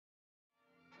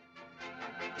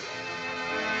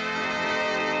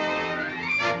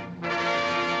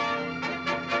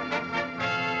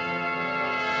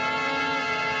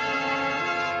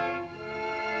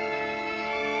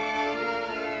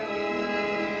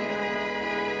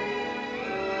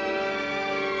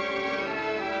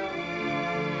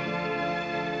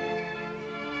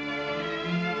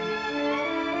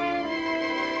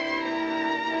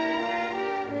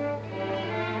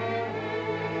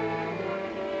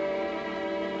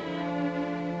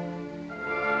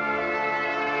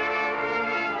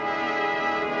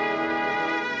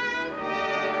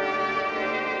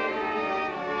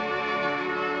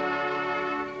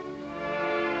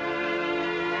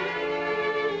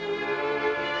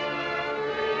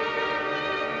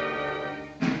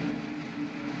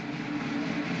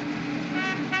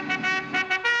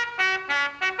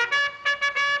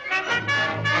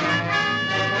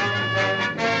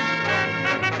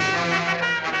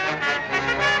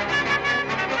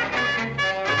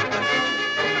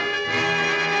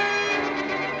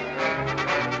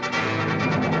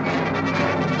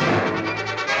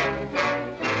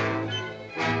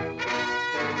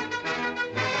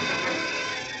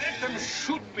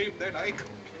leave they like.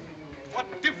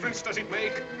 What difference does it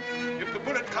make if the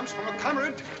bullet comes from a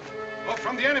comrade or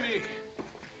from the enemy?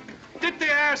 Did they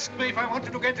ask me if I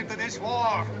wanted to get into this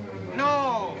war?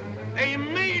 No. They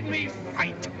made me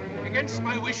fight against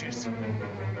my wishes.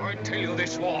 I tell you,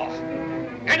 this war,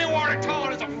 any war at all,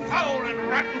 is a foul and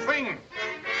rotten thing. And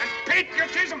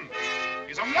patriotism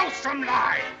is a loathsome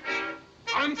lie.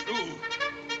 I'm through.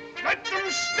 Let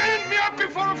them stand me up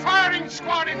before a firing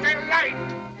squad if they like.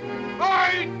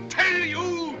 I tell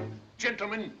you,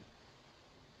 gentlemen,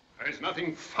 there's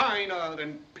nothing finer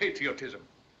than patriotism.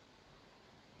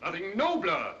 Nothing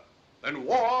nobler than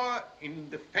war in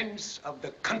defense of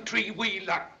the country we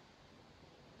love.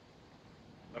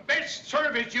 The best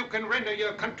service you can render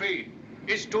your country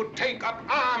is to take up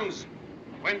arms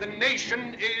when the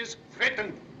nation is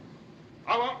threatened.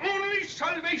 Our only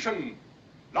salvation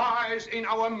lies in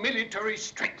our military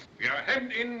strength. We are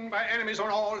hemmed in by enemies on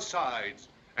all sides,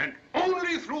 and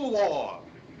only through war.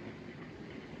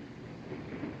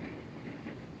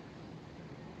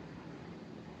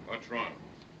 What's wrong?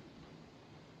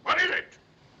 What is it?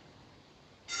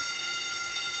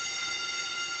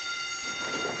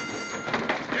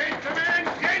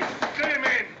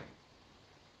 Gentlemen!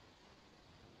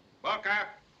 Walker,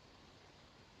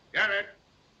 Garrett,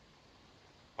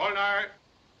 Holnar,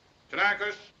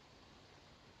 Tanakis,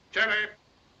 Cherry,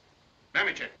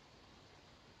 Namicek.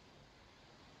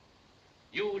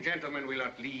 You gentlemen will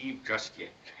not leave just yet.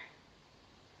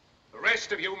 The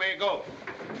rest of you may go.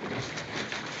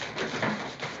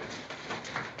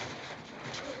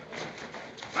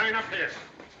 Line up here.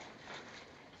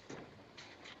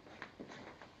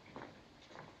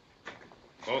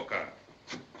 Boca,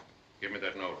 give me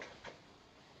that note.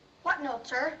 What note,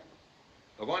 sir?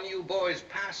 The one you boys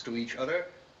passed to each other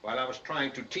while I was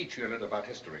trying to teach you a little about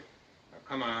history. Now,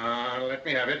 come on, let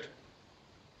me have it.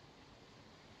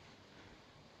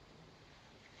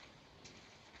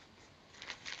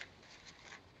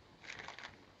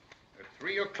 At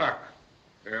 3 o'clock,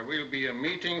 there will be a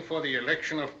meeting for the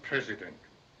election of president.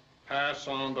 Pass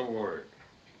on the word.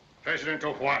 President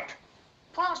of what?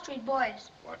 Paul Street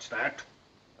Boys. What's that?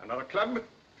 Another club?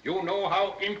 You know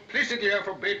how implicitly I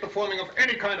forbade the forming of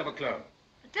any kind of a club.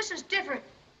 But this is different.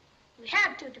 We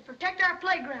had to protect our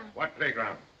playground. What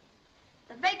playground?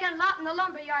 The vacant lot in the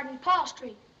lumber yard in Paul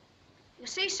Street. You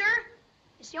see, sir,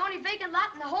 it's the only vacant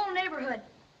lot in the whole neighborhood.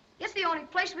 It's the only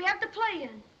place we have to play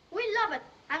in. We love it,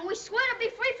 and we swear to be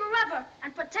free forever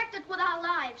and protect it with our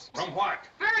lives. From what?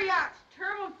 Furry yachts.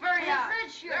 Terrible furry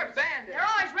yachts. They're bandits. They're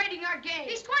always raiding our game.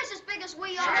 He's twice as big as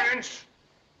we are. Silence!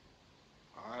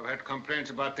 I've had complaints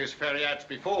about this Ferriats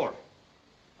before.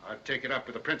 I'll take it up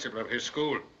with the principal of his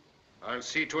school. I'll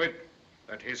see to it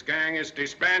that his gang is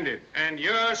disbanded, and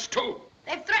yours too.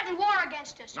 They've threatened war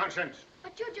against us. Nonsense.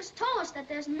 But you just told us that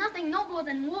there's nothing nobler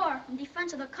than war in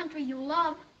defense of the country you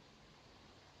love.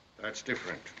 That's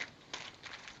different.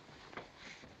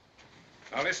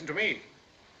 Now listen to me.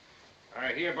 I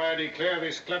hereby declare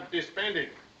this club disbanded.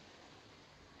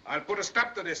 I'll put a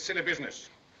stop to this silly business.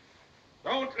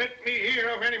 Don't let me hear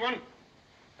of anyone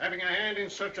having a hand in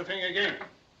such a thing again.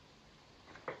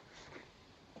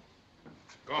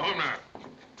 Go home now.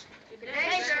 Good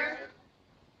day, sir.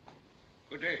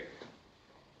 Good day.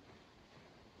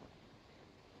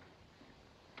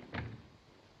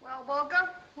 Well,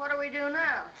 Boca, what do we do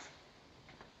now?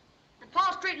 The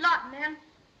Paul Street lot, men.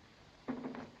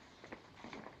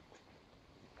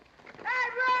 Hey,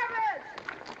 Roberts!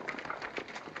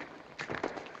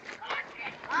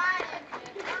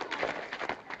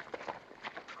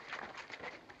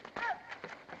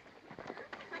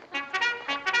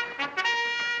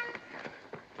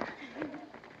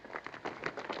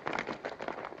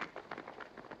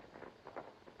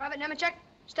 Private Nemechek,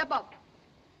 step up.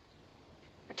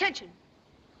 Attention.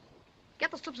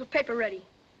 Get the slips of paper ready.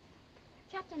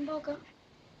 Captain Boca,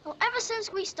 well, ever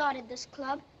since we started this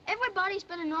club, everybody's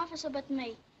been an officer but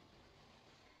me.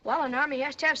 Well, an army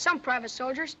has to have some private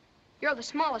soldiers. You're the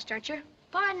smallest, aren't you?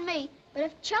 Pardon me, but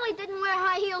if Charlie didn't wear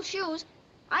high-heel shoes,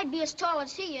 I'd be as tall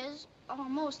as he is,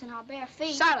 almost in our bare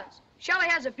feet. Silence. Charlie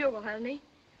has a bugle, hasn't he?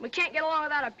 We can't get along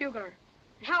without a bugler.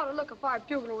 And how would it look if our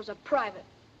bugler was a private?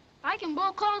 I can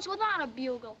blow calls without a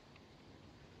bugle.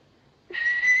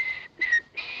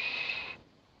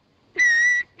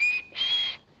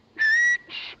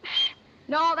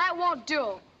 No, that won't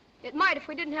do. It might if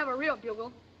we didn't have a real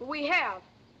bugle, but we have.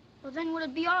 Well, then would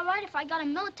it be all right if I got a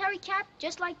military cap,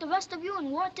 just like the rest of you,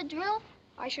 and wore it to drill?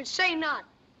 I should say not.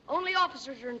 Only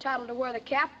officers are entitled to wear the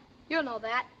cap. You know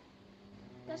that.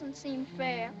 Doesn't seem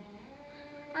fair.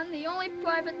 I'm the only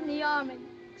private in the army,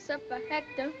 except for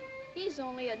Hector. He's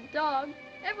only a dog.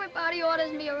 Everybody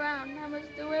orders me around. I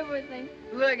must do everything.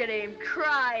 Look at him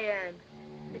crying.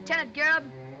 Lieutenant Garib,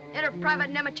 enter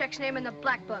Private Nemechek's name in the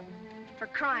black book for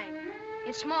crime,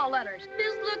 in small letters.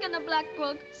 Just look in the black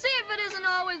book. See if it isn't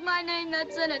always my name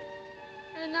that's in it.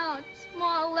 And now it's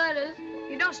small letters.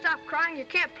 If you don't stop crying, you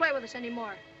can't play with us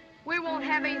anymore. We won't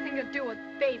have anything to do with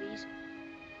babies.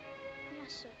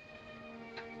 Yes, sir.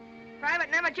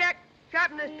 Private Nemechek,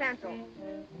 sharpen this pencil.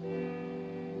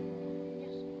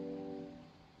 Yes, sir.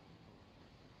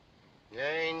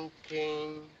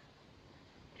 19,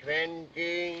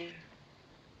 20,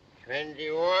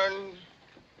 21,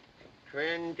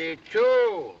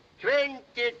 22.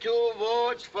 22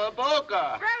 votes for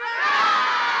Boca.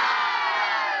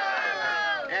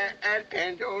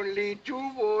 And only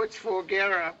 2 votes for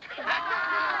Garib. Should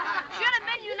have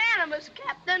been unanimous,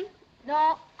 Captain.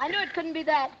 No, I knew it couldn't be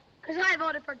that, because I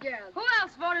voted for Garib. Who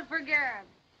else voted for Garib?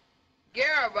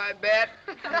 Garib, I bet.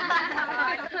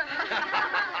 I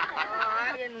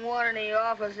didn't want any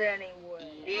office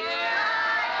anyway.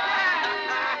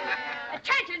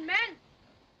 Attention, men!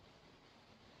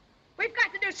 We've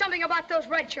got to do something about those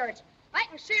red shirts. I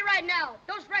can see right now,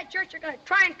 those red shirts are going to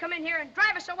try and come in here and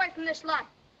drive us away from this lot.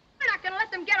 We're not going to let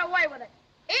them get away with it,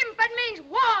 even if it means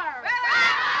war.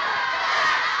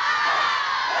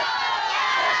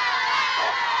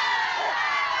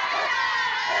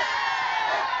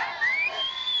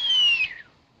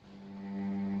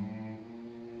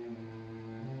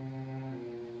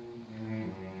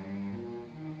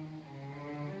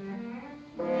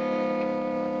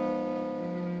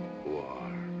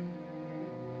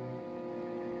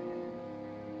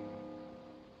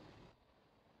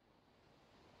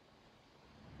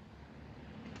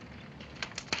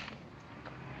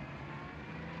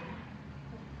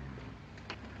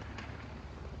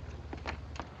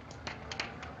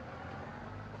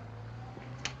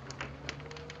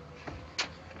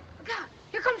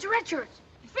 Here comes the red shirts.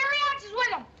 Furiax is with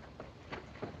them.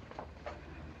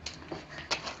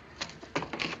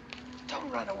 Don't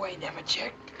run away,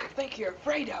 Nemechek. I think you're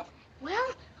afraid of them.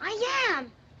 Well, I am.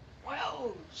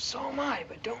 Well, so am I,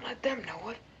 but don't let them know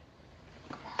it.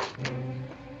 Come on.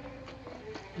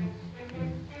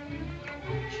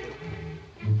 Shoot.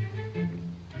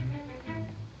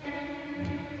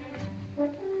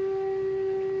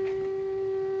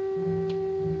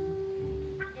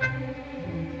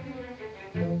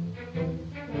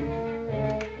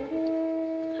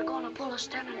 They're going to pull us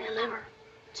down and deliver.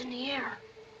 It's in the air.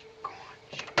 Go on,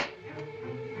 shoot.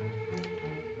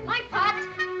 Light pot!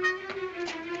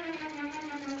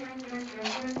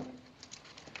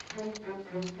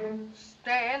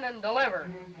 Stand and deliver.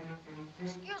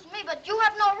 Excuse me, but you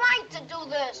have no right to do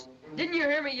this. Didn't you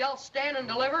hear me yell stand and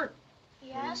deliver?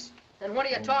 Yes? Then what are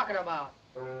you talking about?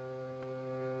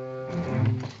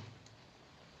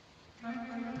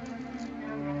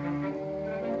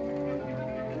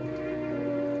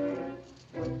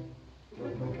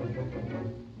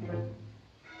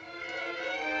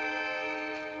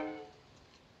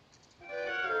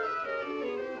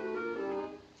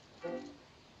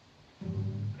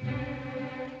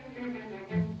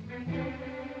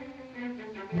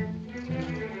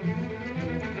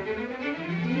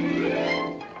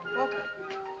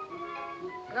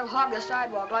 They'll hog the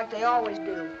sidewalk like they always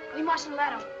do. We mustn't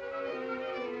let them.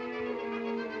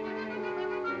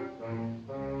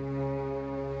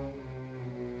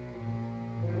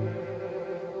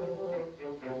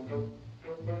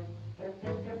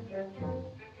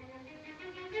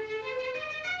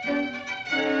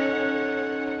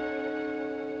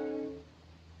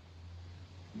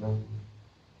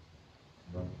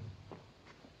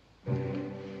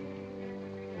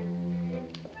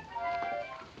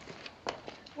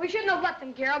 We shouldn't have let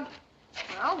them, Garib.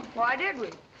 Well, why did we?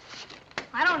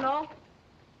 I don't know.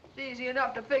 It's easy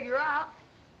enough to figure out.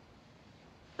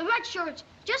 The red shirts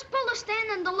just pulled a stand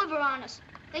and deliver on us.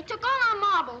 They took all our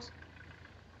marbles.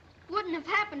 Wouldn't have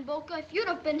happened, Boca, if you'd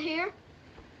have been here.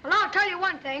 Well, I'll tell you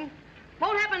one thing.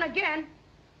 Won't happen again.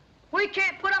 We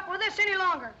can't put up with this any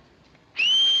longer.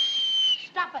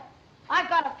 Stop it. I've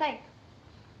got to think.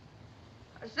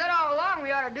 I said all along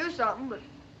we ought to do something, but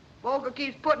Boca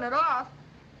keeps putting it off.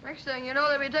 Next thing you know,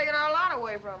 they'll be taking our lot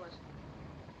away from us.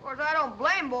 Of course, I don't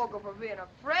blame Boca for being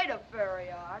afraid of ferry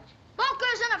yachts. Boca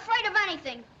isn't afraid of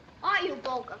anything. Are you,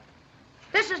 Boca?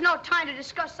 This is no time to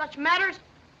discuss such matters.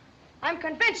 I'm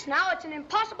convinced now it's an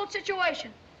impossible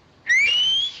situation.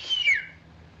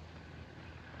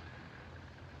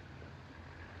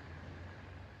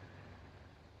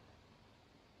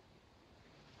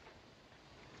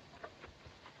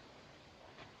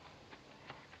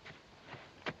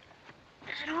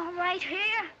 Is it all right here?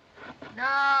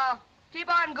 No, Keep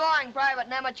on going, Private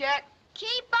Nemechek.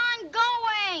 Keep on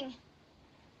going.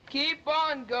 Keep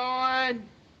on going.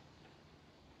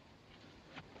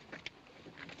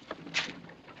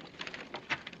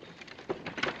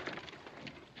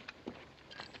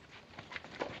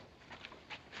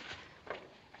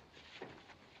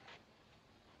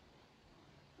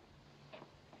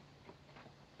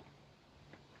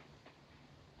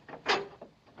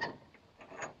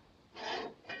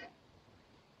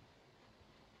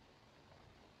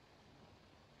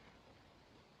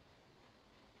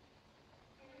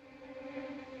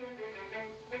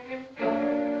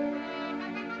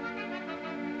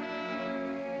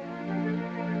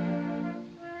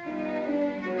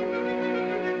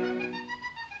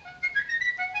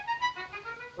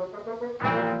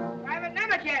 Private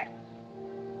Nemechek.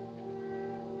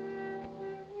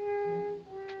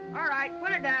 All right,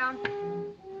 put it down.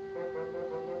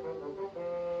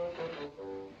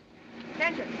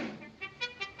 Attention.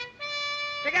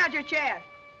 Stick out your chest.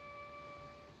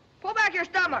 Pull back your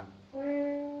stomach.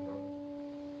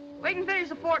 We can finish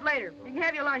the fort later. You can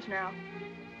have your lunch now.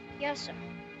 Yes, sir.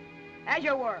 As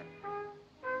you were.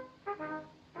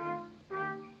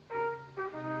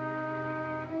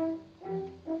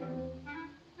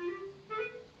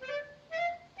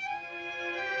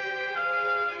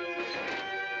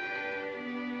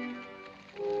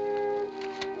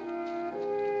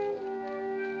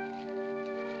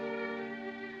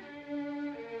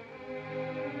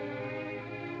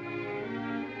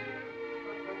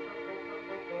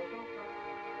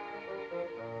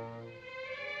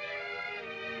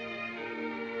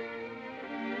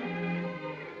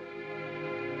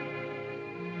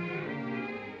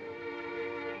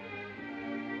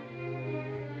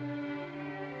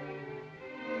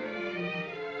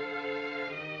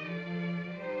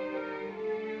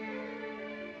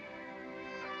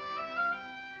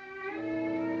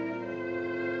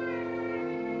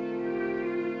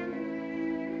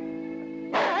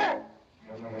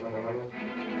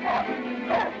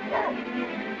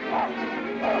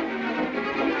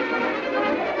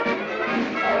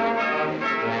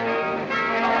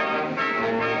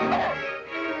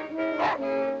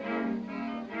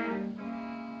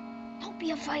 Don't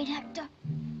be afraid, Hector.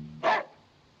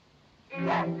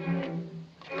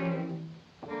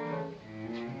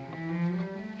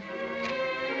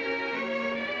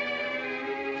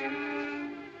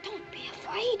 Don't be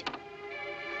afraid.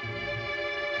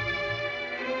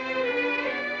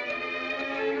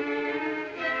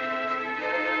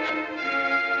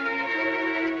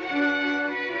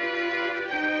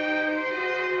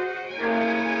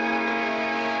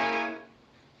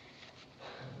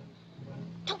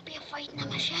 Don't be afraid,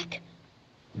 Nemechek.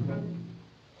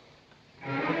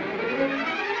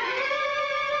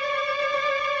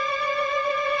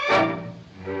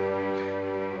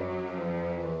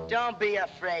 Don't be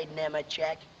afraid,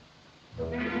 Nemechek.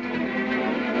 Did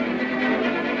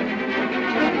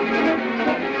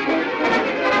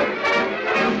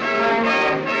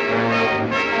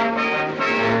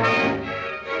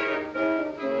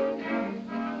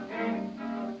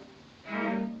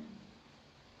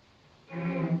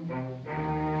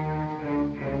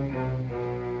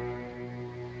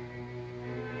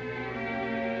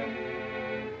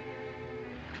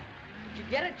you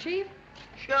get it, Chief?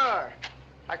 Sure.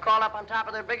 I crawled up on top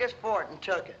of their biggest fort and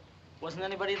took it. Wasn't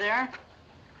anybody there?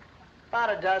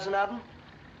 About a dozen of them.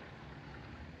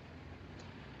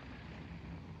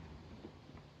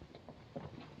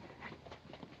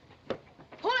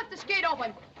 Pull up this gate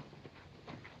open.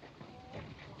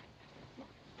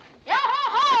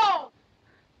 Yo-ho-ho!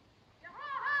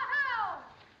 Yo-ho-ho-ho!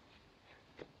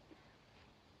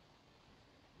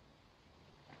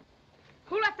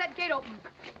 Who left that gate open?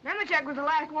 Nemechek was the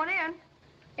last one in.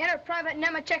 Enter Private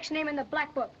Nemechek's name in the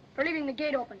black book for leaving the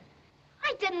gate open.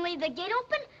 I didn't leave the gate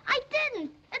open. I didn't.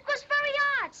 It was Ferry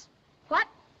Arch. What?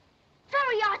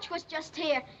 Ferry Arch was just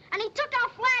here, and he took our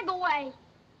flag away.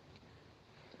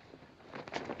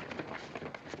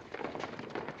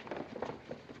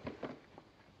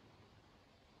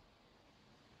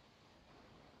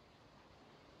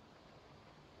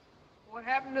 What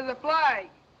happened to the flag?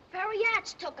 Ferry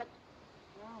Arch took it.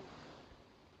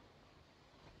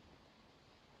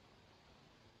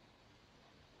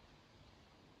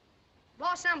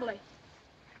 Law Assembly.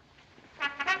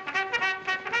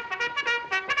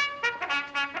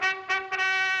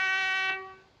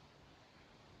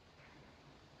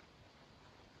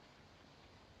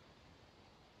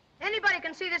 Anybody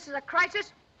can see this is a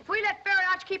crisis. If we let Ferry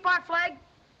Arch keep our flag,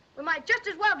 we might just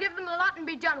as well give them the lot and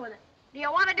be done with it. Do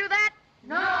you want to do that?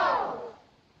 No!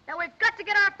 Then we've got to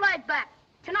get our flag back.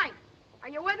 Tonight. Are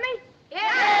you with me?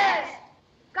 Yes!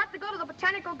 got to go to the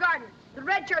Botanical Garden. The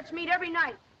red shirts meet every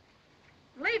night.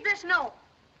 Leave this note.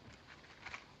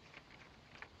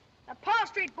 The Paul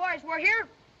Street boys were here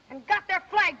and got their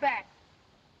flag back.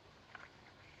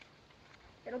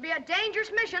 It'll be a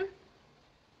dangerous mission.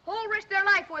 Who'll risk their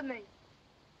life with me?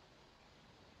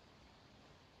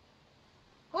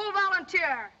 Who'll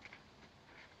volunteer?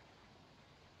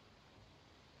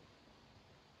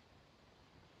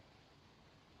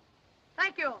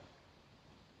 Thank you.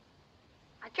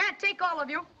 I can't take all of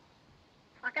you.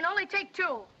 I can only take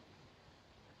 2.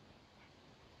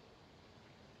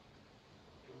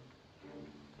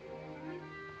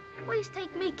 Please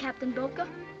take me, Captain Boca.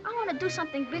 I want to do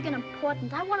something big and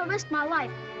important. I want to risk my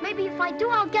life. Maybe if I do,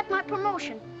 I'll get my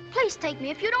promotion. Please take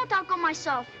me. If you don't, I'll go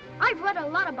myself. I've read a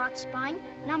lot about spying,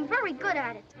 and I'm very good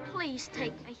at it. Please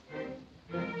take me.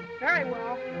 Very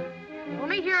well. We'll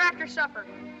meet here after supper.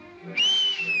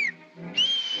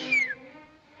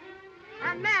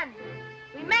 And men,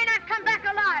 we may not come back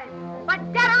alive,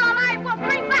 but dead or alive, we'll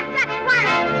bring back that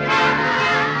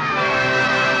flag!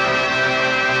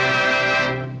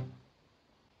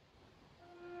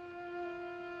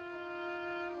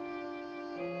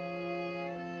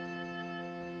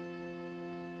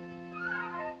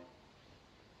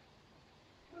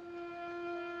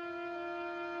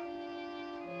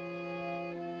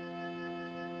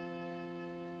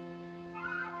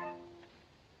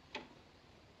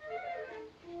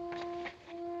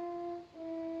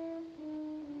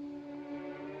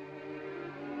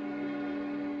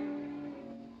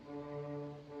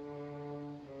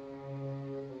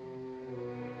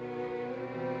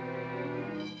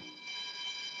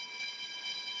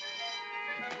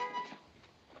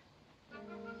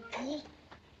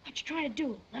 What you trying to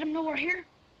do? Let him know we're here?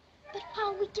 But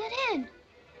how'll we get in?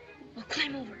 We'll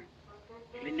climb over.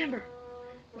 Remember,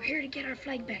 we're here to get our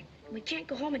flag back, and we can't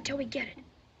go home until we get it.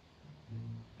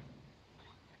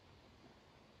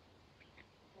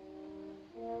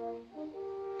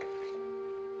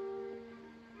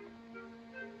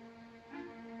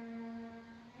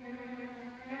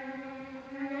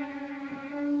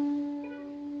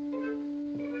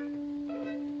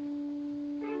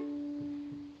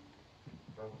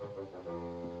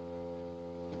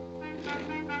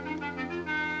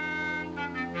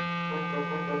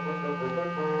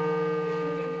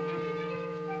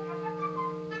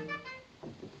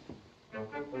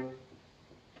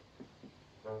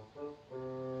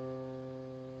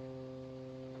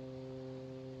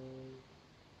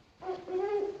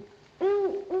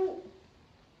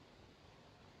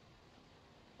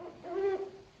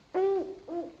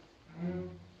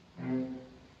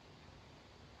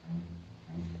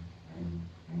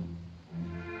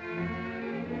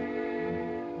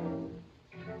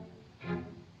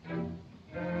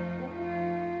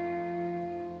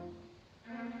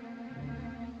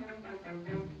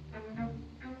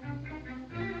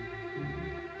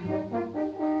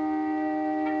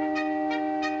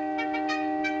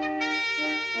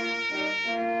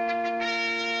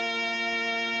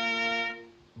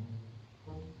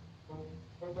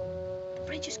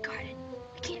 bridge is guarded.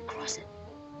 We can't cross it.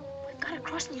 We've got to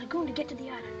cross the lagoon to get to the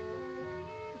island.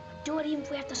 We'll do it even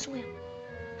if we have to swim.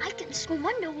 I can swim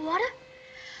underwater.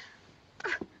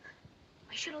 I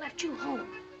should have left you home.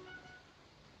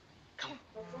 Come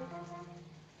on.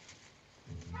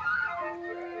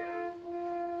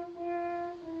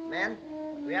 Men,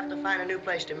 we have to find a new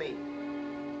place to meet.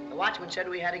 The watchman said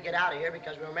we had to get out of here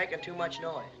because we were making too much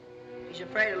noise. He's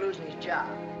afraid of losing his job.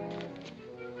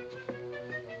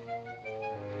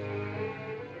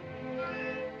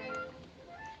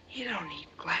 You don't need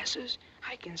glasses.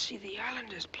 I can see the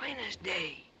island as plain as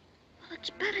day. Well, it's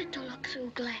better to look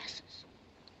through glasses.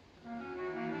 Shall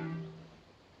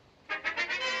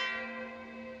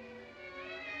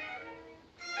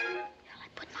I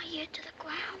put my ear to the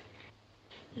ground?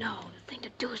 No, the thing to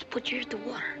do is put your ear to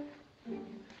water.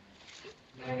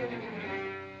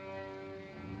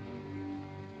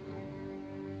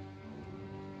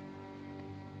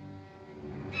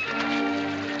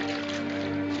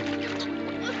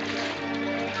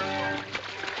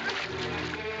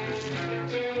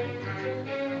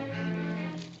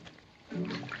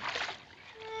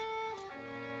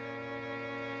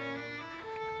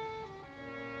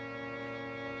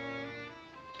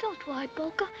 Don't worry,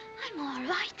 Boca. I'm all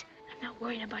right. I'm not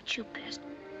worrying about you, Best.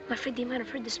 I'm afraid they might have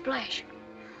heard the splash.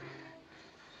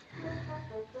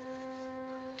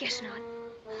 Guess not.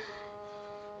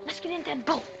 Let's get in that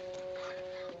boat.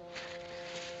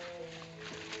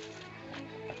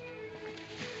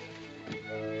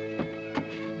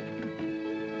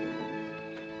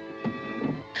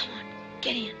 Come on,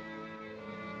 get in.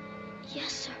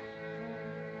 Yes, sir.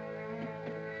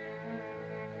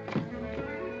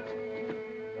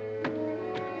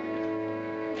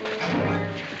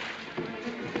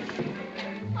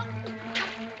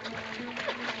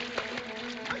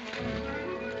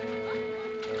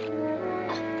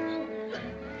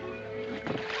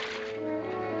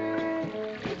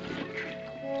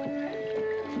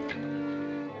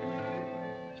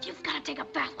 want to take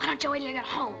a bath. Why don't you wait till you get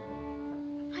home?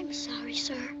 I'm sorry,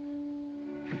 sir.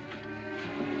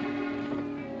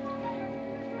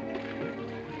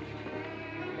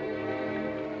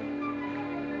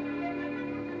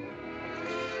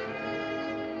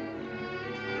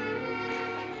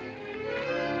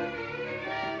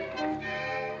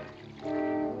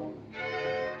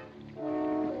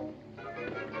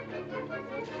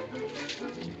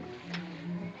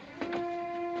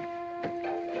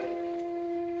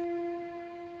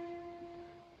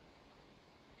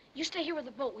 You stay here with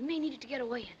the boat. We may need it to get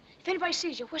away in. If anybody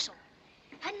sees you, whistle.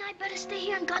 Hadn't I better stay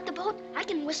here and guard the boat? I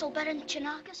can whistle better than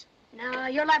Chinakas. No,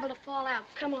 you're liable to fall out.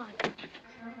 Come on.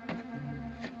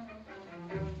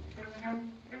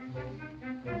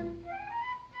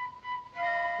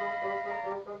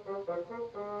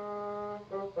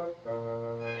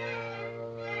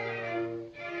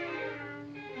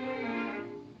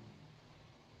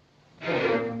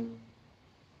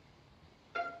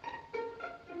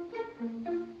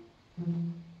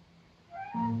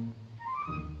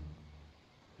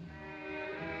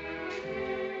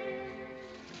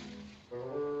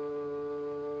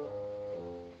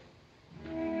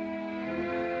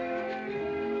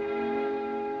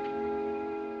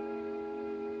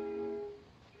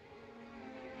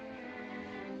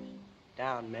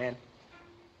 Down, man.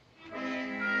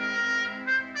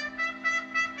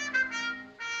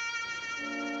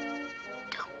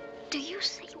 Do you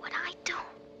see what I do?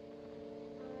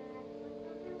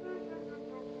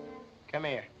 Come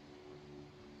here.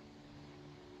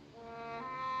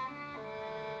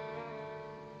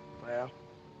 Well?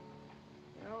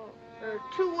 You know, there are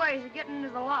two ways of getting into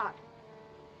the lot.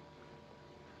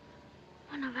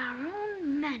 One of our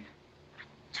own men.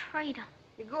 A traitor.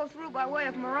 You go through by way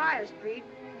of Mariah Street.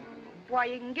 Why,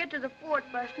 you can get to the fort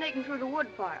by sneaking through the wood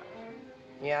pile.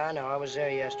 Yeah, I know. I was there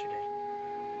yesterday.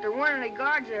 There weren't any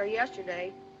guards there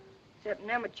yesterday, except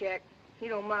Nemechek. He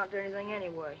don't mount to anything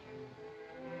anyway.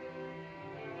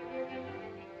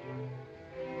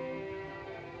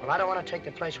 Well, I don't want to take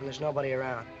the place when there's nobody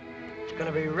around. It's going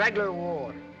to be regular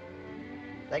war.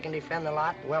 They can defend the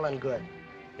lot, well and good.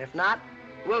 And if not,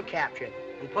 we'll capture it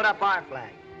and put up our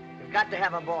flag. We've got to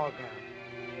have a ball ground.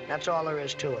 That's all there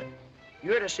is to it.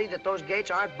 You're to see that those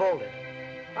gates aren't bolted.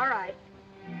 All right.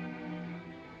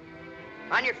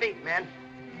 On your feet, men.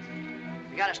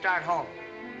 You got to start home.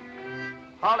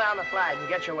 Haul down the flag and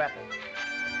get your weapons.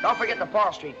 Don't forget the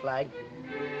Paul Street flag.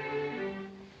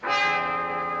 All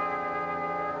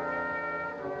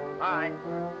right.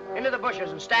 Into the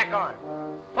bushes and stack on.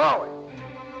 Forward.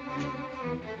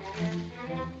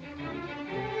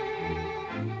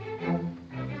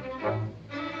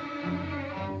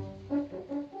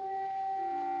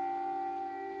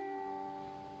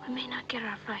 We may not get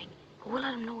our flag, but we'll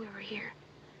let them know we were here.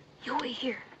 You wait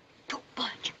here. Don't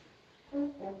budge.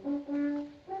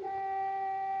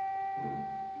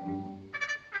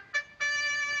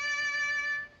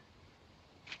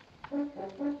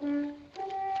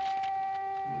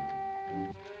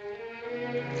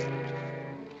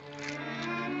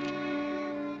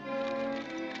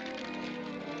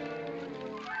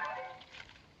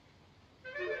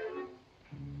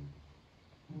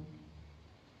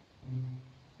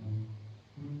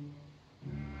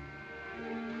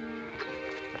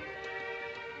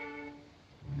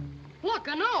 Look,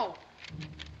 I know.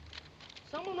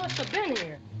 Someone must have been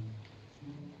here.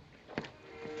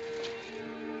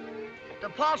 The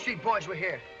Paul Street boys were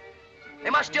here. They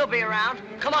must still be around.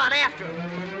 Come on, after them.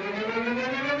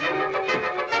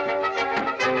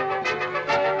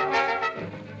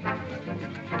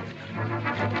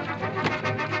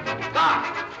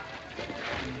 Stop!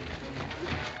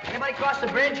 Anybody cross the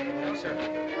bridge? No, sir.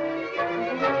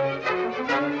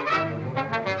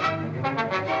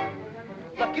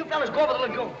 Look, you fellas go over the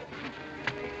lagoon.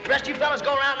 The rest of you fellas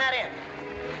go around that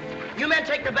end. You men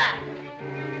take the back.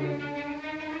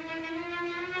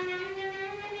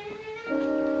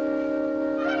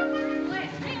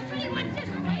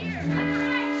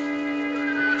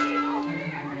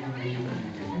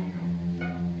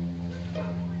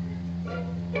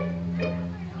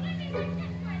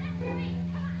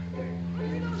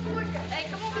 Hey,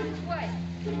 come over this way.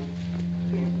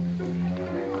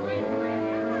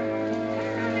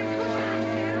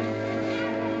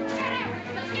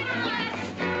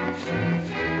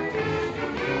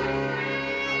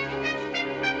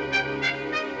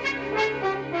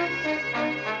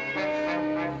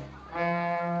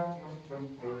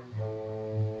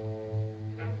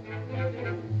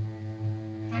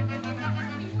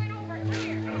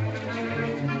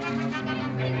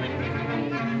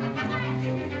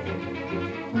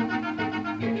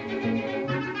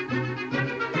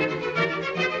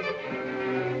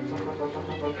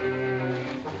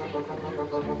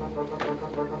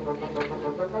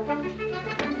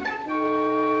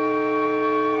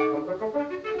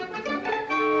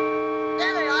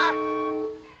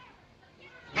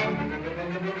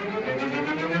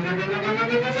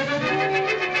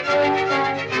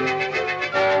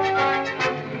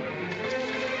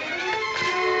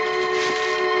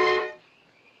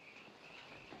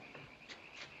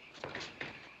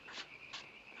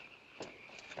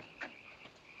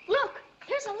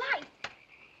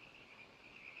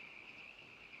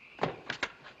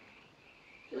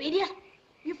 idiot.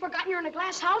 You forgotten you're in a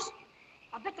glass house?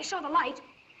 I'll bet they saw the light.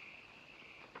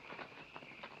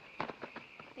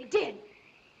 They did.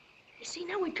 You see,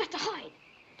 now we've got to hide.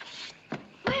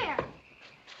 Where?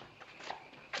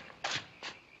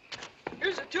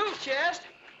 Here's a tool chest.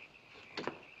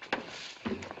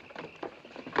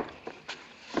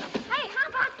 Hey, how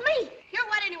about me? You're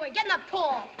wet anyway. Get in the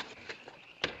pool.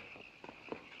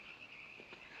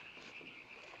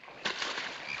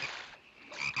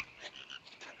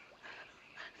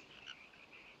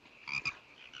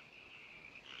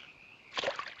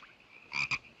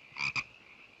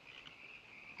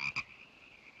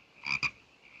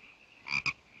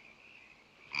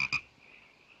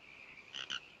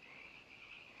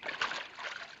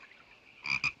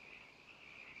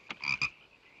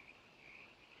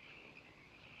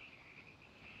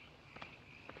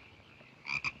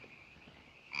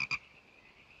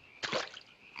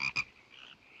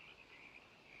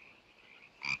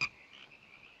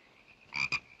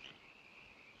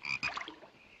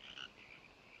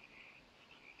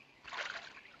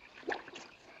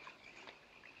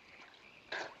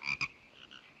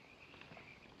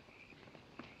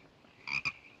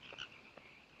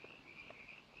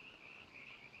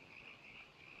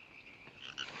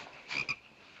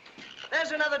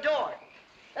 There's another door.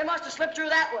 They must have slipped through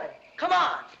that way. Come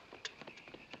on.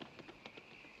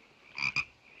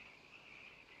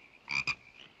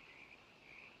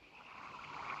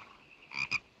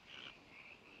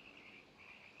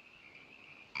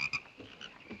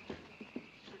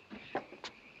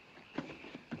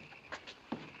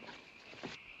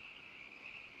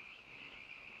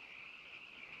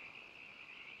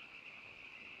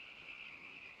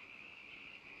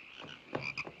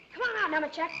 Come on out,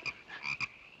 Nemecheck.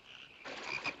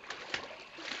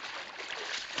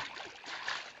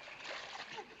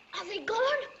 Are they gone?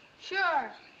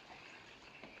 Sure.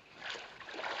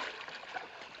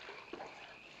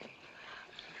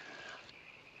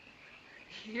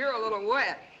 You're a little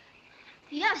wet.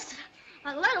 Yes,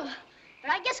 a little.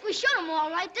 But I guess we shot them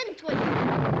all right, didn't we?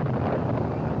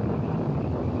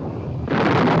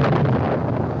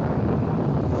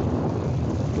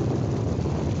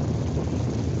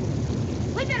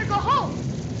 We better go home.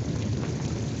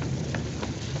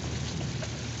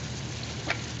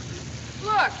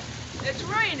 Look, it's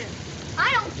raining.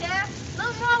 I don't care. A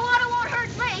little more water won't hurt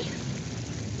me.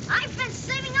 I've been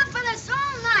saving up for this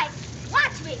all night.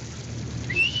 Watch me.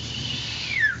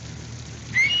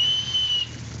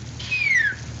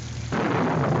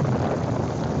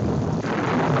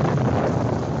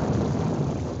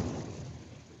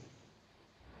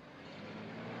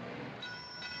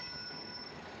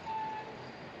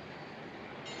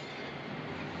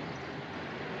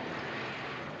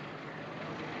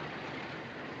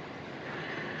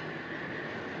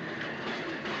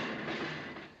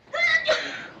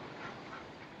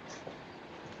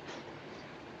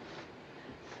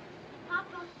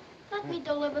 Let me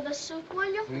deliver the soup,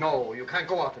 will you? No, you can't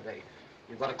go out today.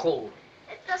 You've got a cold.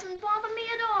 It doesn't bother me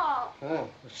at all. Oh,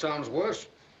 it sounds worse.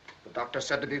 The doctor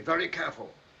said to be very careful.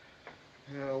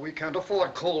 We can't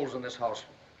afford colds in this house.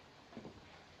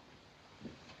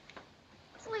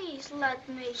 Please let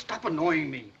me. Stop annoying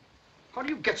me. How do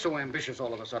you get so ambitious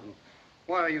all of a sudden?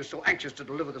 Why are you so anxious to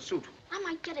deliver the suit? I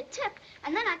might get a tip,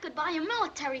 and then I could buy a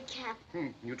military cap.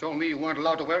 You told me you weren't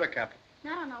allowed to wear a cap.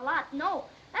 Not on a lot, no.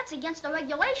 That's against the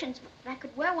regulations, but I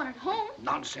could wear one at home.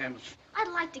 Nonsense. I'd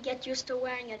like to get used to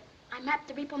wearing it. I'm apt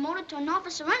to be promoted to an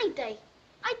officer any day.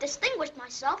 I distinguished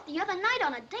myself the other night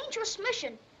on a dangerous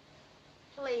mission.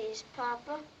 Please,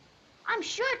 Papa. I'm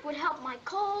sure it would help my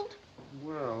cold.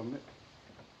 Well,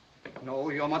 no,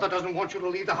 your mother doesn't want you to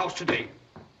leave the house today.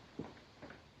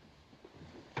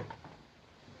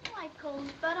 My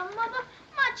cold's better, Mother.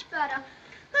 Much better.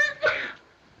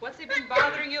 What's he been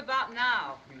bothering you about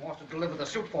now? He wants to deliver the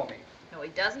suit for me. No, he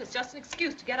doesn't. It's just an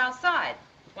excuse to get outside.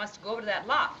 He wants to go over to that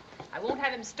lot. I won't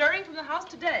have him stirring from the house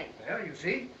today. There, you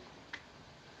see?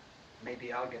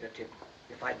 Maybe I'll get a tip.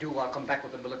 If I do, I'll come back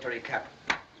with a military cap.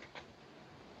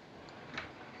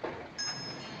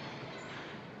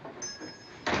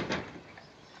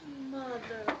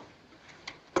 Mother.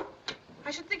 I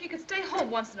should think you could stay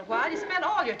home once in a while. You spend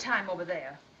all your time over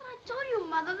there. I told you,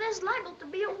 Mother, there's liable to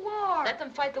be a war. Let them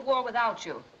fight the war without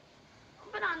you.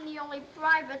 But I'm the only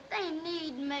private. They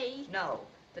need me. No.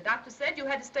 The doctor said you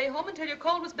had to stay home until your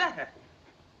cold was better.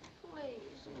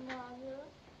 Please, Mother.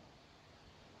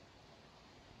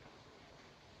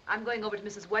 I'm going over to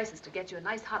Mrs. Weiss's to get you a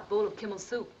nice hot bowl of Kimmel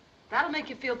soup. That'll make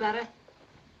you feel better.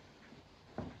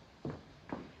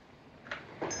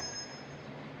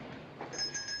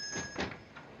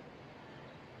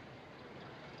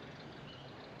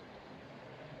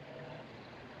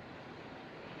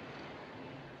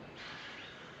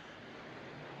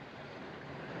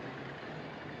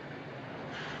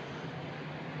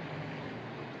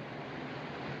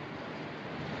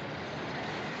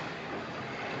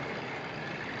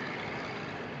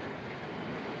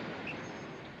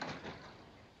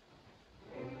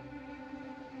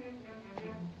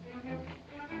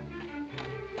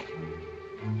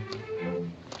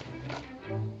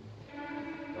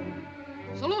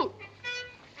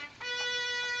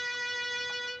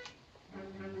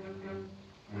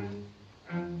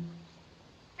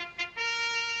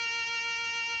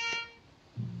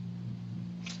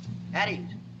 At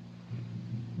ease.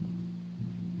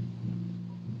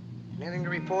 Anything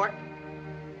to report?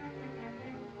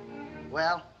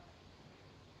 Well?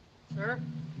 Sir,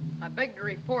 I beg to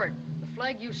report. The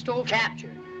flag you stole...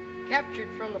 Captured. Captured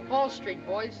from the Paul Street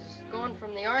boys is gone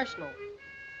from the arsenal.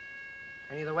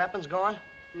 Any of the weapons gone?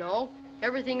 No,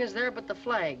 everything is there but the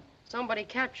flag. Somebody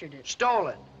captured it. Stole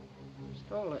it.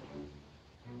 Stole it.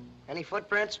 Any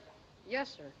footprints?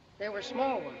 Yes, sir. They were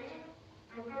small ones.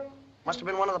 Must have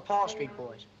been one of the Paul Street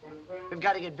boys. We've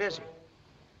got to get busy.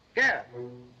 Here.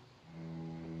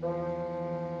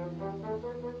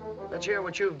 Let's hear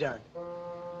what you've done.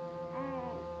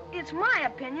 It's my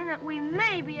opinion that we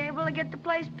may be able to get the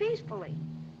place peacefully.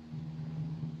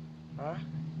 Huh?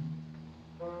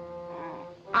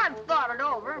 I've thought it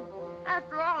over.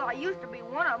 After all, I used to be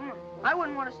one of them. I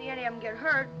wouldn't want to see any of them get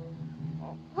hurt.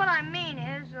 What I mean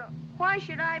is, why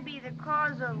should I be the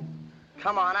cause of...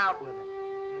 Come on, out with it.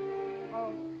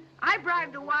 Oh, I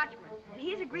bribed the watchman, and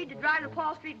he's agreed to drive the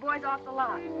Paul Street boys off the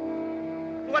lot.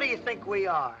 What do you think we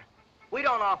are? We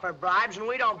don't offer bribes, and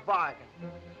we don't bargain.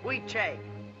 We take.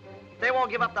 If they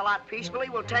won't give up the lot peacefully,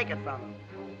 we'll take it from them.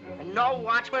 And no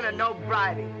watchman and no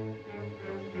bribing.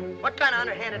 What kind of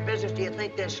underhanded business do you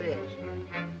think this is?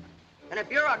 And if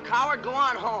you're a coward, go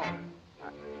on home.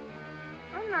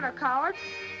 I'm not a coward.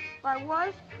 If I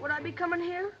was, would I be coming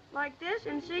here like this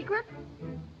in secret?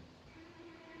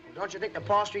 Don't you think the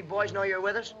Paul Street boys know you're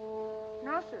with us?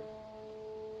 No, sir.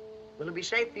 Will it be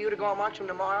safe for you to go amongst them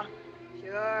tomorrow?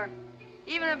 Sure.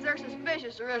 Even if they're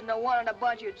suspicious, there isn't no one in the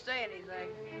bunch who'd say anything.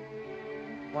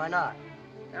 Why not?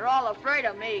 They're all afraid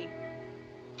of me.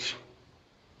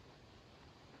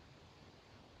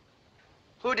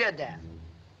 Who did that?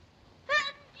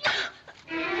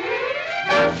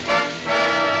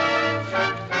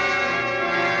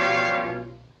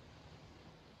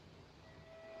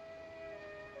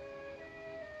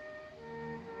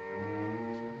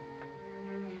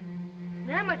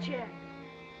 Nemechek.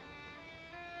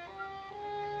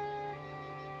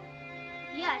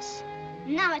 Yes,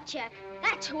 Nemechek.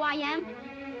 That's who I am.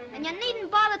 And you needn't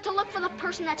bother to look for the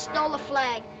person that stole the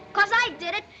flag. 'Cause I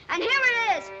did it, and here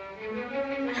it is.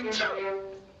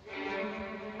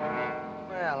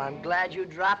 Well, I'm glad you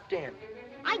dropped in.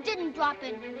 I didn't drop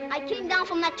in. I came down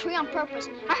from that tree on purpose.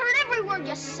 I heard every word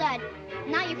you said.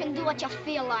 Now you can do what you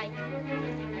feel like.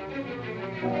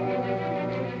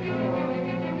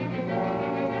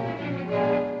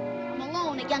 I'm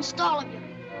alone against all of you.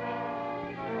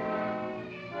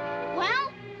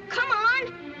 Well, come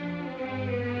on.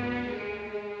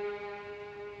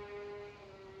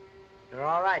 You're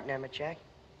all right, Nemechek.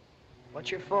 What's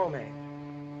your full name?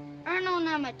 Erno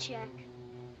Nemechek.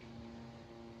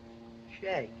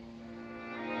 Shake.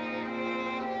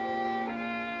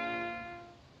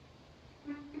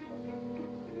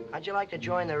 How'd you like to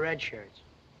join the Red Shirts?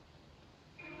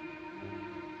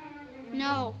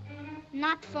 No,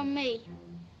 not for me.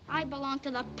 I belong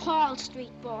to the Paul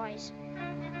Street boys.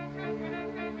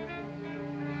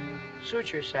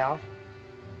 Suit yourself.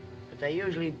 But they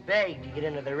usually beg to get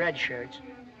into the Red Shirts.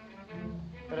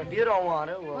 But if you don't want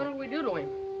to, well... What did we do to him?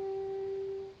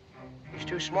 He's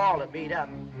too small to beat up.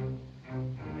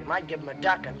 You might give him a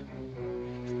ducking.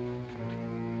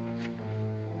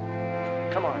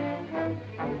 Come on.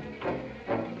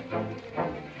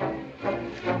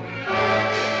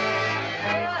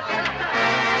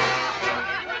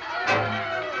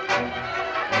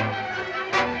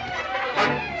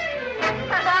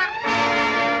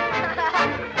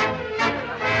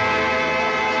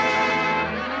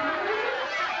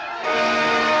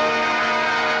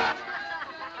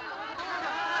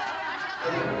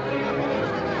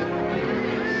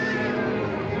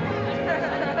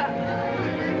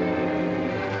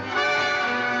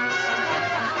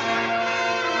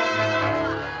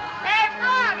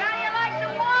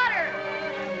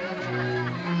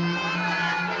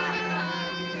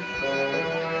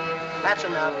 That's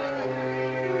enough.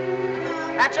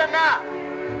 That's enough.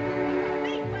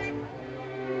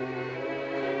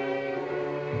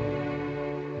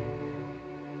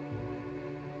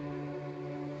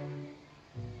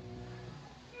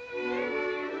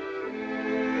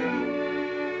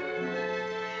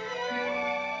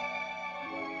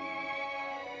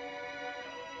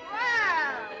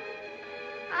 Well,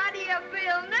 how do you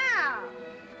feel now?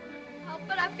 I'll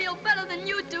bet I feel better than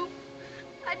you do.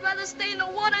 I'd rather stay in the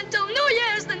water until New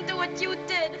Year's than do what you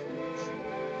did.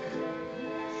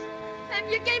 If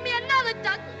you gave me another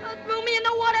duck or threw me in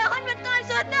the water 100 times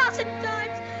or 1,000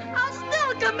 times, I'll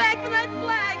still come back for that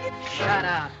flag. Shut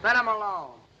up. Let him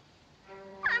alone.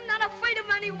 I'm not afraid of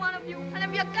any one of you. And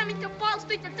if you're coming to Paul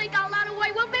Street to take our lot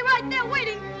away, we'll be right there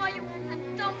waiting for you.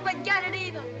 And don't forget it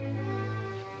either.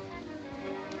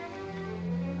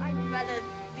 rather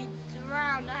be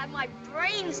drowned or have my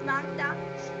brains knocked out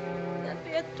than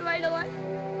be a traitor like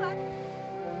Placu.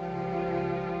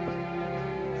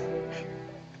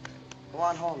 Go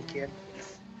on home, kid.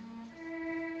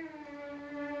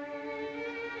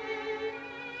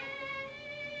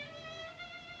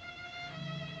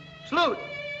 Salute.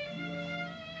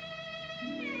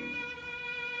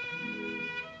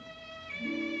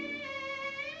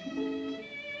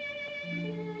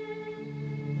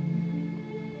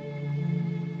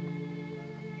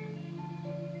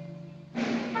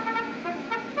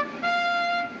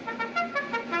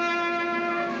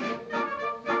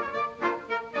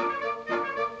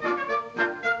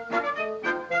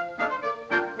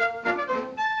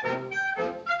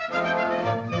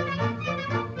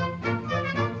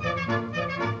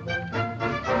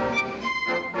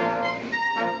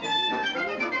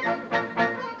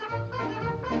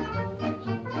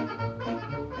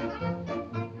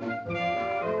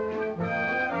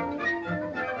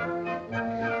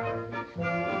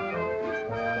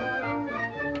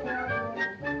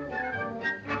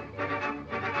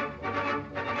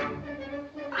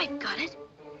 I got it.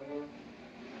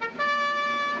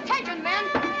 Attention, men!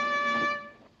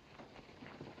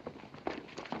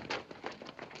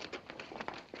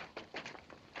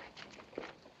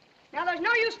 Now, there's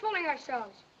no use fooling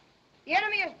ourselves. The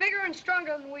enemy is bigger and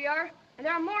stronger than we are, and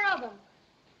there are more of them.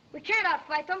 We can't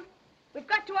outfight them. We've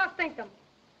got to outthink them.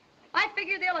 I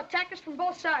figure they'll attack us from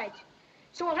both sides,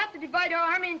 so we'll have to divide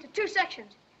our army into two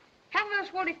sections. Half of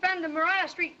us will defend the Mariah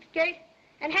Street gate,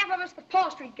 and half of us the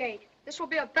Paul Street gate. This will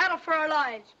be a battle for our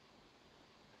lives,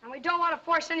 and we don't want to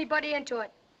force anybody into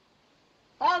it.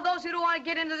 All those who don't want to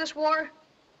get into this war,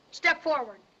 step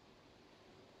forward.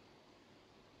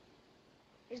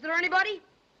 Is there anybody?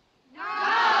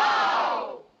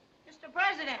 No! Mr.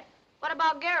 President, what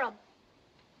about Garib?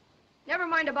 Never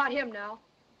mind about him now.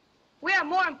 We have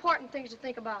more important things to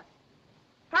think about.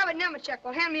 Private Nemechek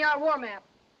will hand me our war map.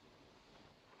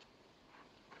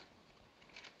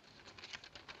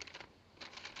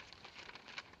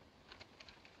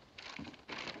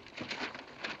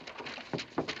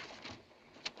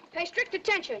 Pay strict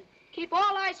attention. Keep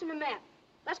all eyes on the map.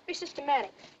 Let's be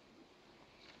systematic.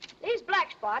 These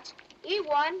black spots,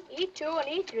 E1, E2,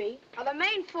 and E3, are the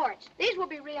main forts. These will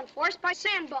be reinforced by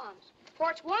sand bombs.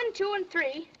 Forts 1, 2, and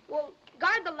 3 will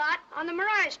guard the lot on the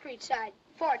Mariah Street side.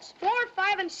 Forts 4,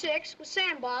 5, and 6 with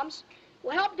sand bombs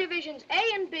will help divisions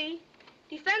A and B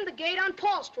defend the gate on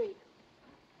Paul Street.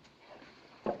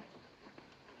 When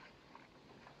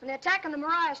they attack on the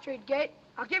Mariah Street gate,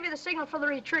 I'll give you the signal for the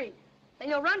retreat. Then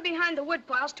you'll run behind the wood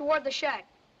piles toward the shack.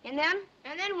 And then?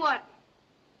 And then what?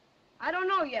 I don't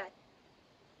know yet.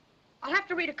 I'll have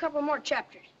to read a couple more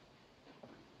chapters.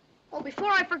 Oh, before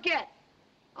I forget,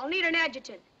 I'll need an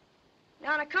adjutant.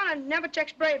 Now, on account of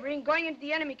Nemechek's bravery in going into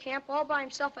the enemy camp all by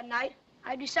himself at night,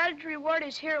 I decided to reward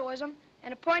his heroism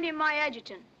and appoint him my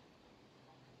adjutant.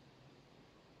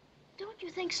 Don't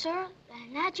you think, sir, that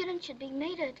an adjutant should be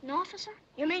made an officer?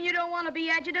 You mean you don't want to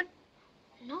be adjutant?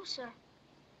 No, sir.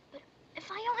 But if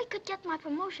I only could get my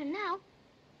promotion now,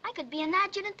 I could be an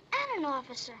adjutant and an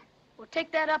officer. We'll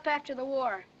take that up after the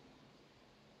war.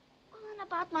 Well, then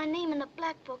about my name in the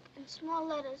black book in small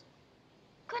letters,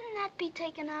 couldn't that be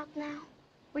taken out now?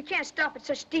 We can't stop at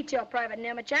such detail, Private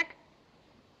Nemechek.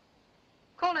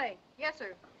 Colnay. Yes,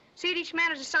 sir. See that each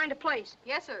man is assigned a place.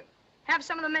 Yes, sir. Have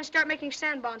some of the men start making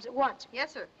sand bombs at once.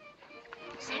 Yes, sir.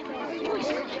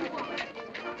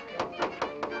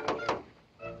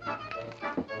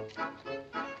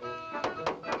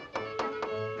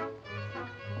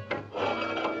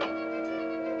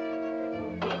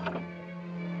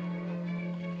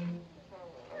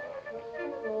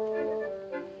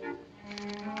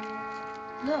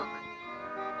 Look.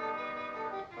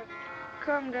 I've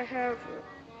come to have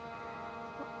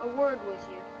a word with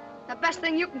you. The best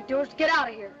thing you can do is to get out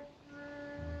of here.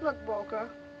 Look, Boca,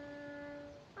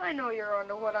 I know you're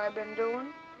onto what I've been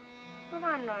doing, but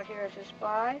I'm not here as a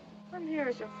spy. I'm here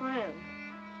as a friend.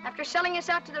 After selling us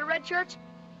out to the red shirts?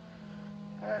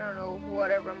 I don't know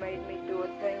whatever made me do a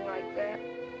thing like that.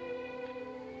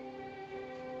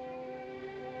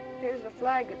 Here's the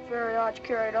flag that Ferry Arch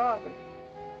carried off, and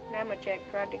Nemechek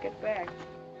tried to get back.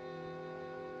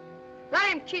 Let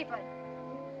him keep it.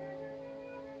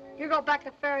 You go back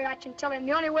to Ferry Arch and tell him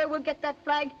the only way we'll get that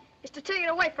flag is to take it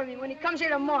away from him when he comes here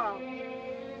tomorrow.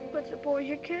 But suppose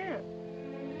you can't.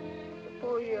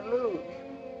 Suppose you lose.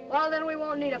 Well, then we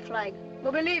won't need a flag.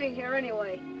 We'll be leaving here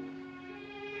anyway.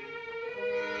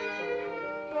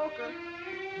 Walker,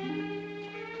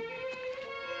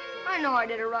 I know I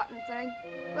did a rotten thing,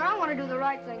 but I want to do the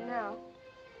right thing now.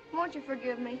 Won't you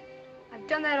forgive me? I've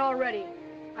done that already.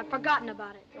 I've forgotten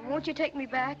about it. And won't you take me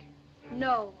back?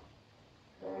 No.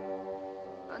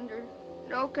 Under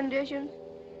no conditions?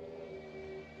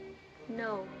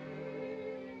 No.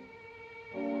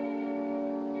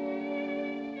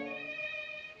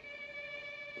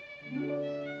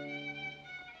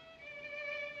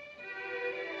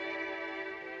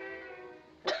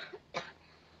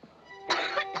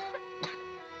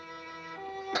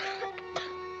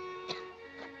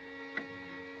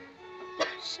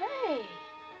 Say,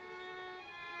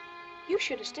 you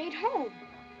should have stayed home.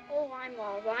 Oh, I'm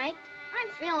all right. I'm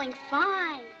feeling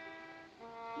fine.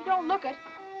 You don't look it.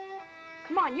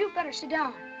 Come on, you better sit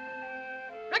down.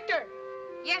 Richter!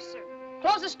 Yes, sir.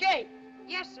 Close this gate.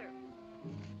 Yes, sir.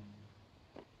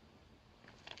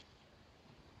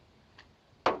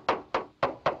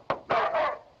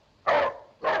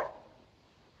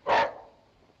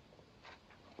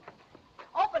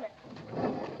 Open it.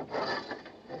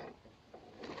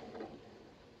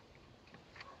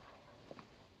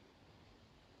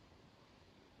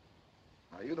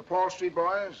 Are you the Paul Street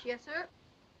boys? Yes, sir.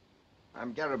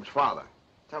 I'm Garib's father.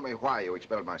 Tell me why you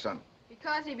expelled my son.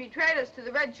 Because he betrayed us to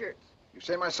the red shirts. You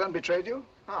say my son betrayed you?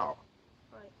 How?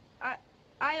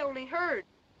 I only heard.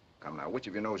 Come now, which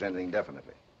of you knows anything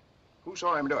definitely? Who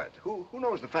saw him do it? Who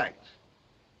knows the facts?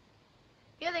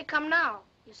 Here they come now.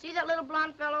 You see that little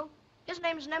blonde fellow? His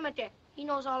name's Nemechek. He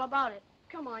knows all about it.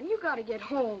 Come on, you gotta get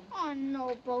home. Oh,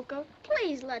 no, Boca.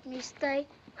 Please let me stay.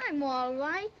 I'm all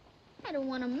right. I don't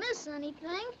want to miss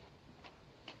anything.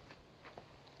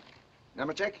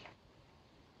 Nemechek,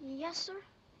 Yes, sir?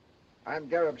 I'm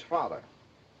Garib's father.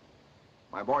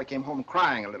 My boy came home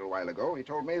crying a little while ago. He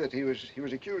told me that he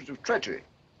was accused of treachery.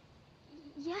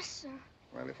 Yes, sir.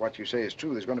 Well, if what you say is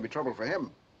true, there's going to be trouble for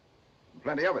him. And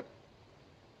plenty of it.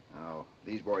 Now,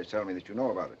 these boys tell me that you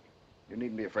know about it. You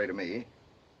needn't be afraid of me.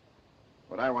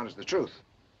 What I want is the truth.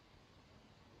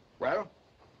 Well,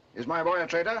 is my boy a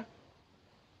traitor?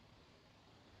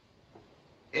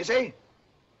 Is he?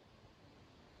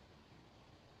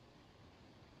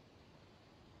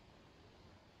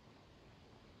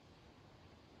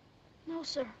 No,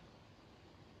 sir.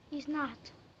 He's not.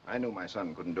 I knew my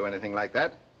son couldn't do anything like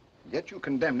that. Yet you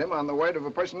condemned him on the word of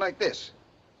a person like this.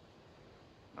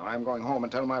 Now, I'm going home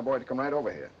and tell my boy to come right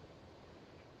over here.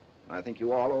 I think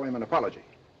you all owe him an apology.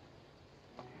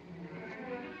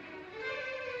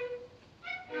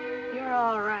 You're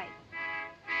all right.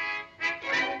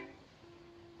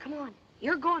 Come on.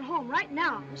 You're going home right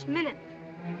now, this minute.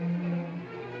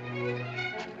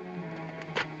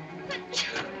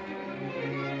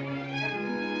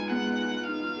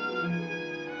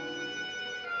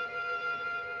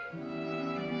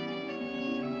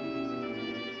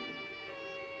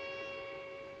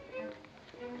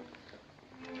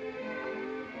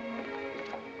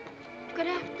 Good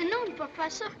afternoon,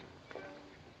 Professor.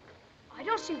 I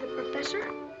don't see the professor.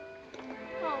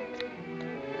 Oh.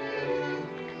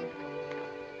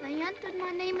 They entered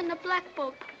my name in the black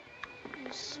book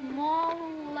in small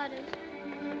letters.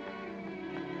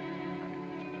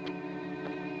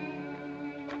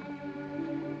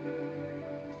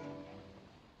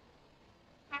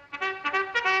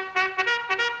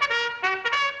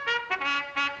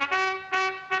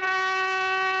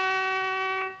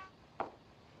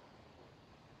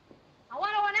 I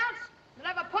want to announce that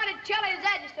I've appointed Kelly as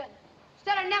adjutant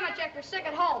instead of Nemechek, who's sick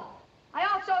at home. I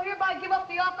also hereby give up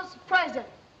the office of president,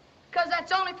 because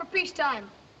that's only for peacetime.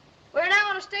 We're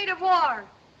now in a state of war.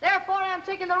 Therefore, I am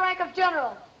taking the rank of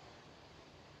general.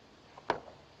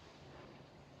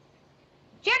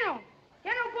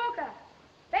 General Boca,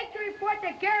 take the report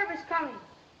that Garib is coming.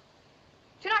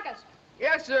 Chinakas,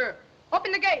 Yes, sir.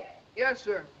 open the gate. Yes,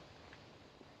 sir.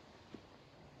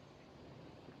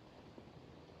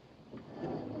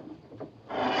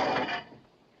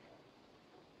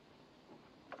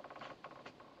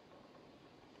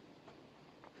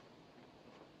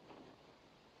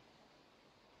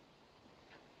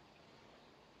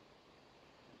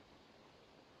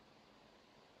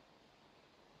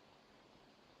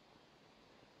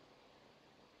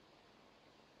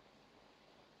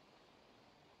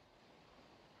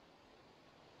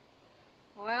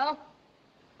 Well,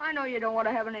 I know you don't want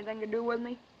to have anything to do with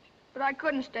me, but I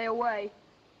couldn't stay away,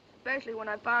 especially when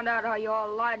I found out how you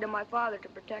all lied to my father to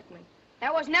protect me.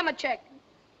 That was Nemechek.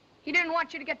 He didn't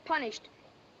want you to get punished.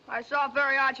 I saw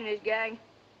Feriach and his gang.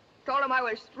 Told him I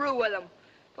was through with him.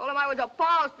 Told him I was a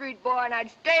Paul Street boy and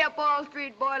I'd stay a Paul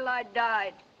Street boy till I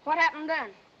died. What happened then?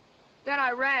 Then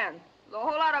I ran. The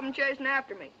whole lot of them chasing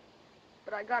after me.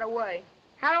 But I got away.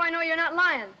 How do I know you're not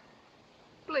lying?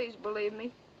 Please believe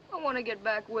me. I want to get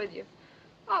back with you.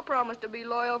 I'll promise to be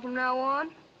loyal from now on.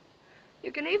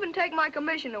 You can even take my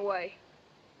commission away.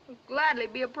 I'd gladly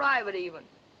be a private even.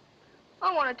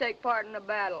 I want to take part in the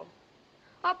battle.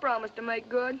 I promise to make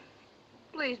good.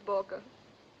 Please, Boca,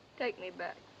 take me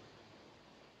back.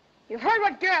 You've heard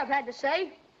what Garib had to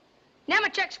say.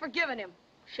 Nemechek's forgiven him.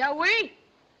 Shall we?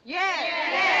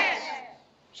 Yes!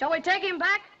 Shall we take him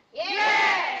back?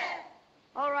 Yes!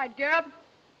 All right, Garib.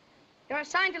 You're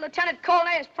assigned to Lieutenant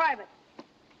Colnay as private.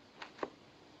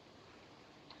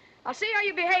 I'll see how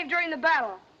you behave during the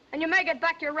battle, and you may get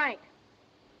back your rank.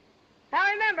 Now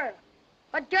remember,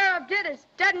 what Garib did is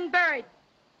dead and buried.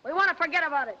 We want to forget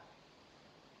about it.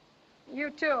 You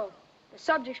too. The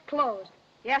subject's closed.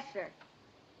 Yes, sir.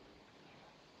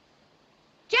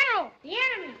 General, the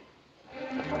enemy!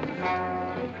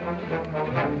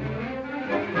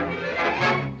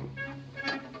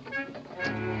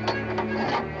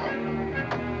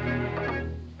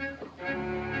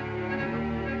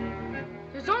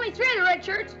 There's only 3 of the red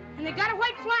shirts, and they got a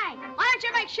white flag. Why don't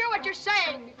you make sure what you're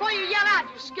saying before you yell out,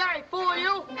 you scary fool,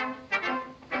 you?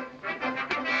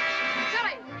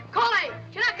 Billy, Coley,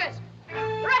 Chinookis,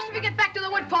 the rest of you get back to the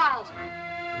wood piles.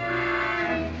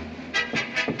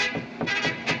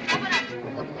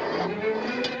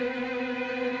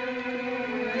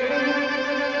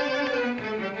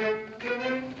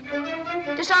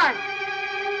 Disarm.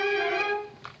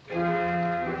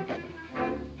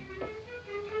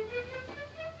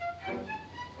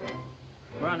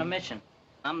 We're on a mission.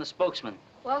 I'm the spokesman.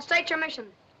 Well, state your mission.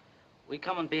 We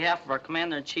come on behalf of our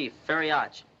commander-in-chief,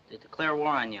 fiúk, to declare war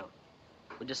on you.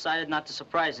 We decided not to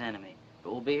surprise the enemy,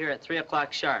 but we'll be here at 3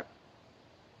 o'clock sharp.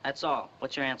 That's all.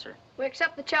 What's your answer? We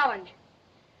accept the challenge.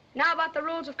 Now about the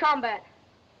rules of combat.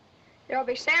 There will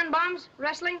be sand bombs,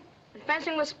 wrestling, and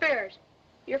fencing with spears.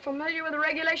 You're familiar with the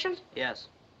regulations? Yes.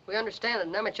 We understand that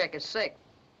Nemechek is sick.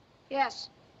 Yes.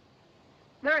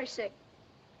 Very sick.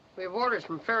 We have orders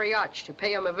from fiúk to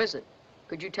pay him a visit.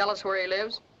 Could you tell us where he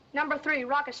lives? Number 3,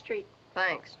 Rocket Street.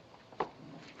 Thanks.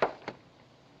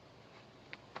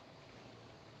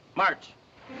 March.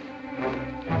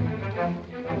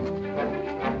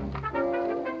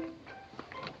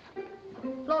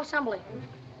 Low assembly.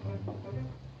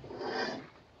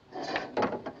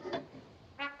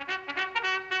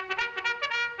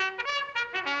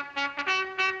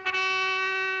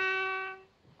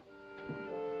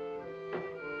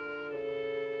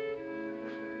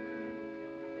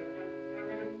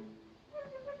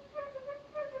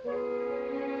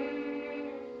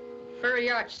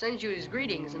 Fiúk sends you his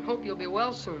greetings and hope you'll be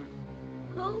well soon.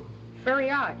 Who?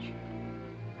 Fiúk.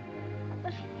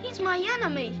 But he's my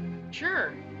enemy.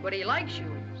 Sure, but he likes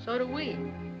you. So do we.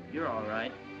 You're all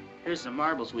right. Here's the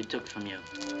marbles we took from you.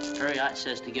 Fiúk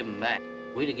says to give them back.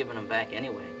 We'd have given them back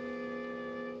anyway.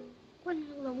 When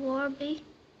will the war be?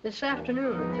 This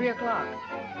afternoon at 3 o'clock.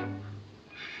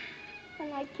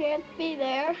 And I can't be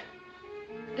there.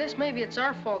 Guess maybe it's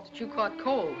our fault that you caught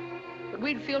cold. But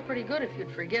we'd feel pretty good if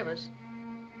you'd forgive us.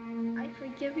 I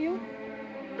forgive you.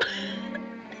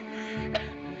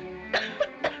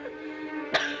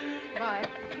 Bye.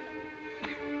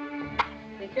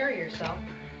 Take care of yourself.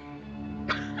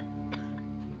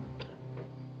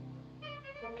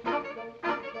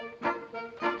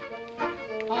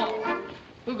 Oh,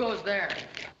 who goes there?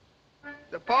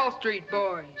 The Paul Street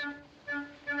boys.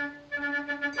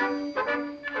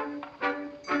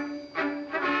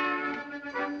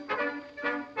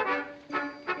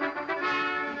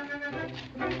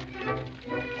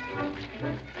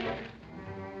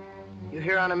 You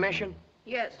here on a mission?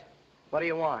 Yes. What do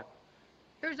you want?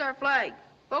 Here's our flag.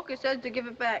 Boca says to give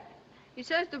it back. He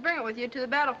says to bring it with you to the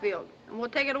battlefield, and we'll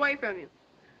take it away from you.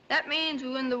 That means we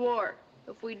win the war.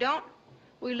 If we don't,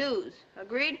 we lose.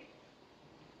 Agreed?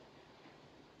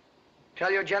 Tell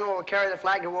your general we'll carry the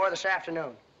flag to war this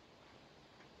afternoon.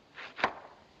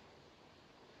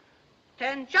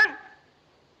 Attention!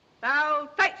 Bow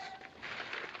tight!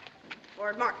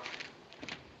 Forward march.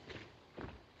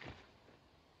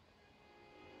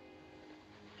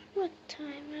 What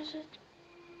time is it?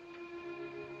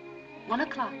 1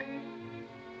 o'clock.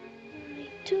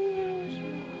 Only 2 hours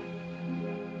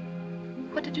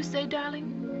more. What did you say, darling?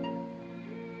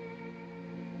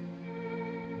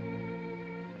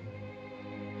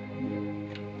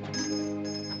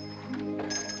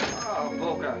 Oh,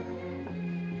 Boca.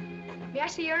 May I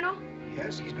see Erno?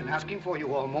 Yes, he's been asking for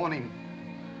you all morning.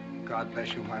 God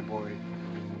bless you, my boy.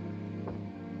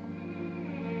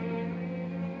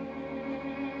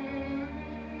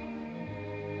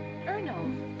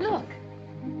 Erno, look.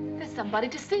 There's somebody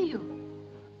to see you.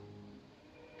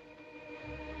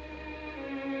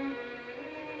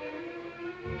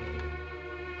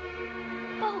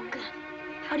 Boca,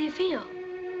 how do you feel?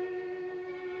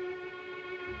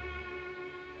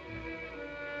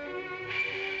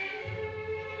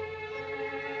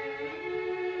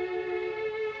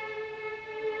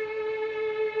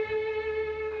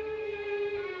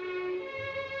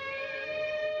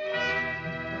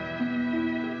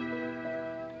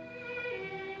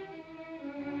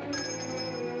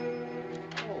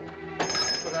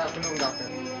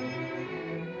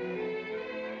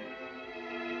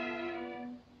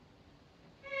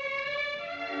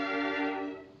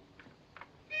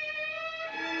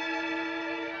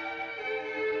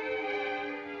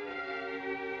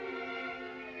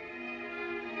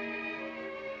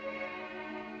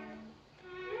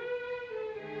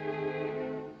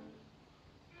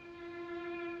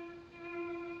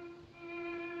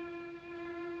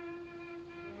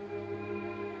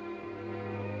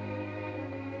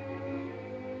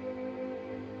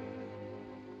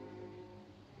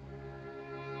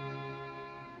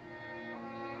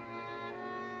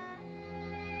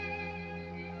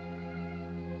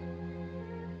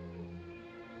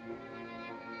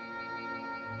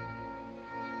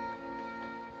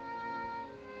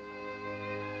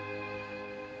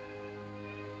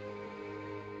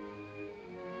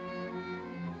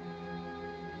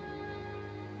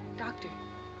 Doctor,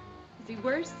 is he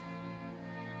worse?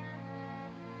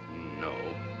 No.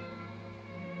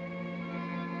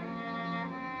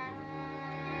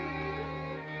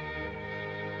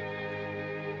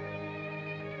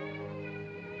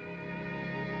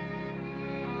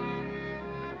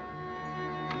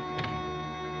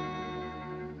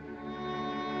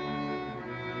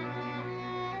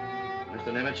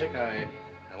 Mr. Nemechek, I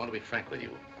want to be frank with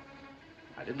you.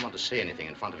 I didn't want to say anything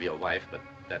in front of your wife, but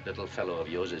that little fellow of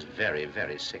yours is very,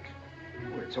 very sick.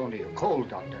 Oh, it's only a cold,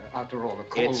 Doctor. After all, a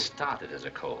cold... It started as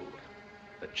a cold.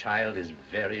 The child is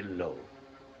very low.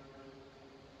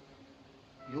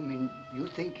 You mean you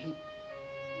think he...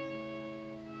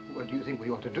 What do you think we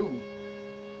ought to do?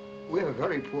 We're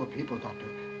very poor people, Doctor.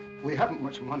 We haven't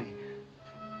much money.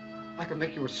 I can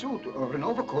make you a suit or an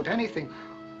overcoat, anything.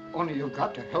 Only you've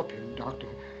got to help him, Doctor.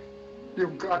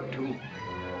 You've got to.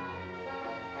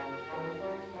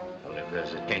 Well, if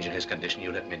there's a change in his condition,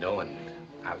 you let me know, and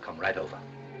I'll come right over.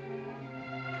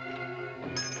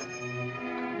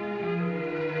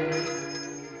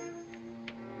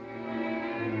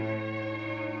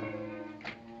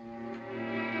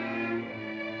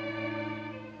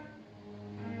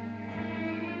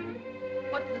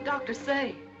 What did the doctor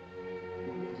say?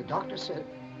 The doctor said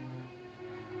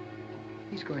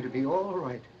he's going to be all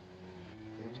right.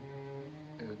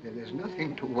 There's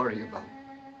nothing to worry about.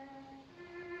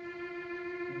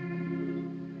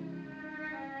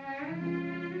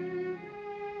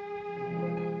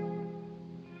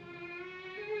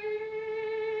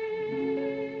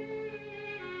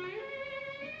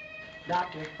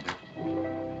 Doctor,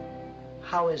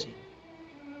 how is he?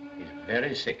 He's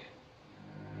very sick.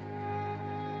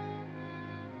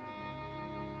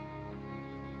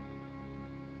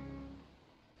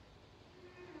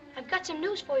 I've got some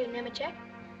news for you, Nemechek.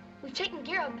 We've taken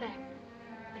Gerald back.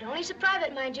 But only as a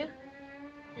private, mind you.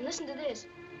 And listen to this.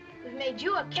 We've made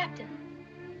you a captain.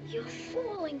 You're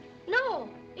fooling. No,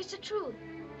 it's the truth.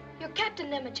 You're Captain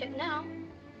Nemechek now.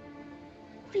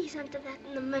 Please enter that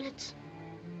in the minutes.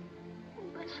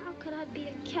 But how could I be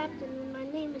a captain when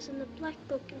my name is in the black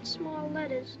book in small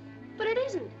letters? But it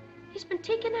isn't. It's been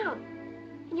taken out.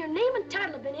 And your name and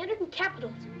title have been entered in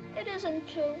capitals. It isn't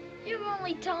true. You're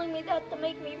only telling me that to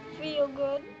make me feel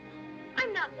good.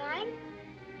 I'm not lying.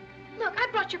 Look, I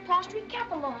brought your Paul Street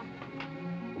cap along.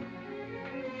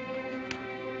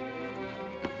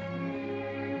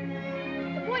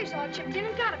 The boys all chipped in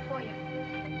and got it for you.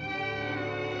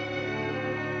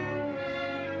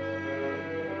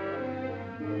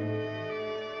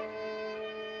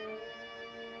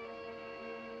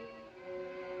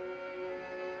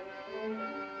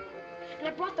 And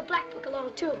I brought the black book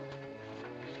along, too.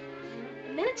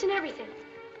 The minutes and everything.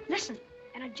 Listen,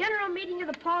 at a general meeting of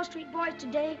the Paul Street boys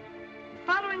today,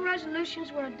 the following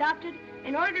resolutions were adopted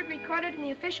and ordered recorded in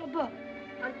the official book.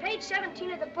 On page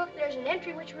 17 of the book, there's an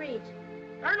entry which reads,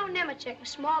 Erno Nemechek in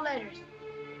small letters.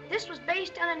 This was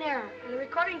based on an error, and the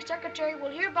recording secretary will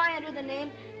hereby enter the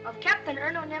name of Captain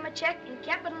Erno Nemechek in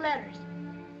capital letters.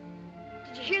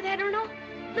 Did you hear that, Erno?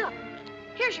 Look,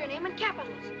 here's your name in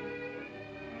capitals.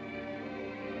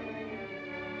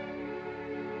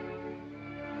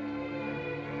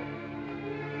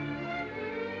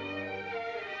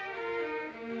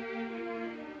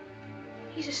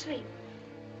 He's asleep.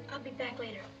 I'll be back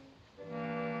later.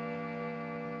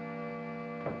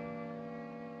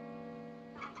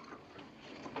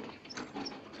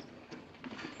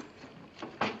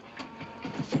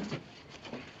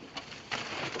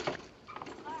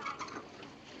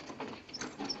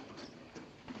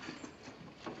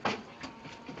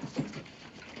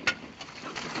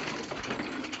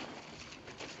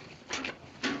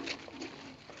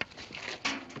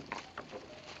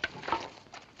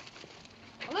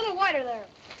 There.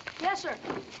 Yes, sir.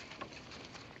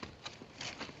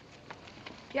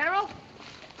 General,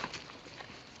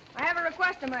 I have a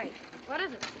request to make. What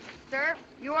is it? Sir,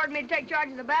 you ordered me to take charge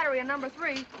of the battery on number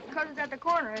 3 because it's at the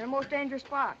corner in the most dangerous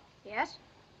spot. Yes?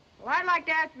 Well, I'd like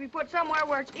to have to be put somewhere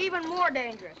where it's even more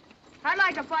dangerous. I'd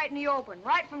like to fight in the open,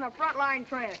 right from the front line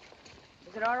trench.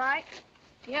 Is it all right?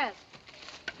 Yes.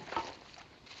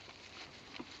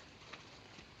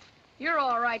 You're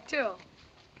all right, too.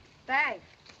 Thanks.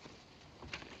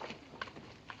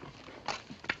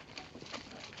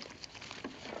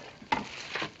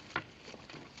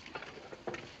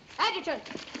 Adjutant!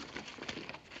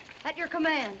 At your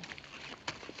command.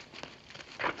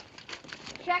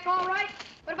 Shack all right?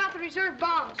 What about the reserve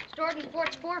bombs? Stored in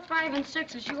ports 4, 5, and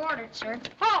 6 as you ordered, sir.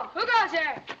 Oh, who goes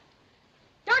there?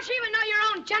 Don't you even know your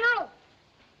own general?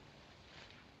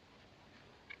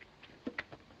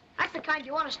 That's the kind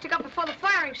you want to stick up before the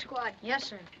firing squad. Yes,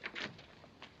 sir.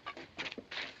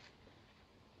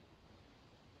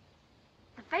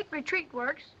 fake retreat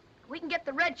works, we can get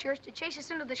the red shirts to chase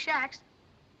us into the shacks.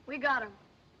 We got 'em.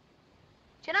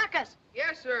 Chinakas.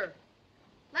 Yes, sir.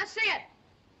 Let's see it.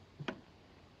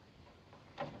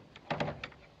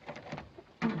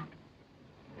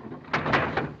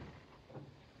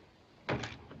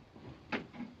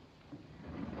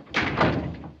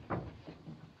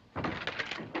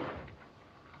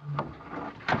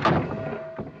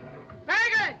 Very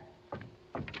good.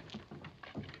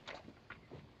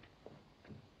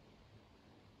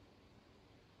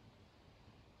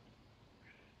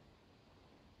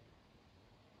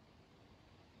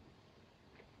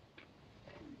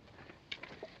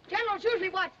 Generals usually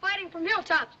watch fighting from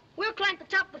hilltops. We'll climb the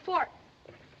top of the fort.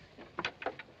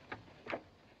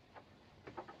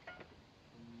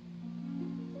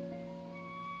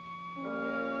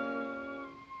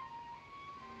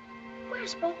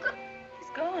 Where's Boca? He's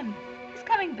gone. He's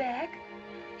coming back.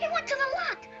 He went to the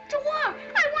lot. To war.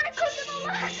 I want to go to the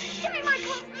lot. Give me my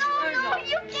clothes. No,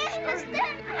 you can't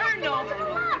understand. I have to go to the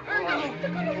lot. I have to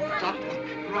go to the lot. Doctor,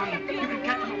 run. You can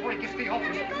catch him before he gets to the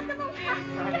office. Go to the lot.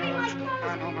 Give me my clothes.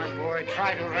 I know, my boy.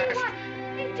 Try to rest.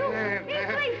 Me too.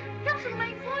 Please. Doesn't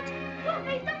make foot. Don't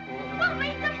make them. Don't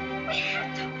make them. We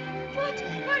have to. Foot.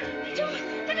 Me too.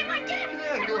 Give me my cap.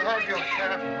 Yeah, you have your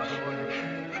cap.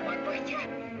 I want my cap.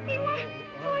 Me one.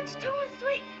 Oh, it's 2 and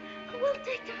 3. We'll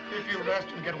take them. If you rest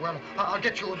and get well, I'll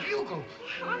get you a bugle.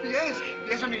 Yes,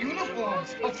 and a uniform.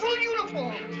 A full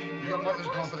uniform. Your mother's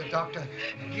gone for the doctor.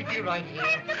 He'd be right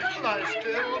here. Lie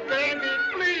still, baby.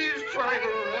 Please try to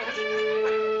rest.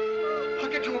 I'll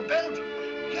get you a belt.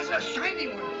 Yes, a shiny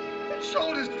one. With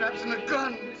shoulder straps and a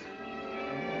gun.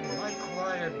 Lie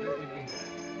quiet, baby.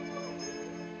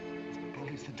 Mr.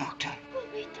 Bully's the doctor.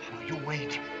 Now, you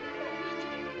wait.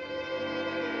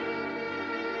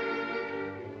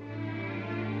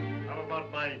 How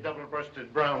about my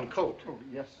double-breasted brown coat? Oh,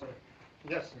 yes, sir.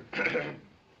 Yes, sir.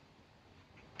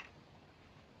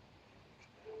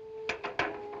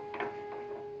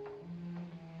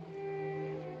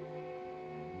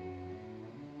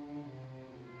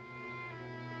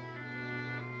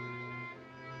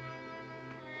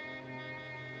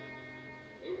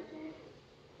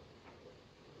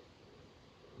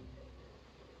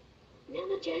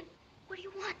 Nana Jet. What do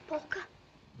you want, Boca?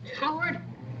 Howard.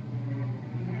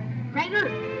 Ranger.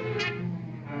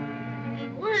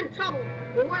 We're in trouble.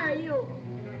 Well, where are you?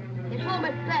 At home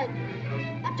in bed.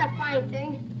 That's a fine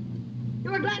thing.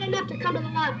 You were glad enough to come to the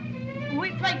lot. And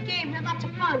we played games and had lots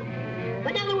of fun.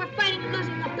 But now that we're fighting and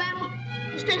losing the battle,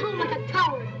 you stay home like a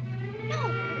coward.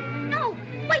 No.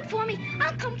 Wait for me.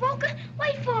 I'll come, Boca.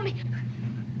 Wait for me.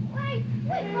 Wait,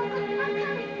 Boca. I'm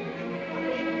coming.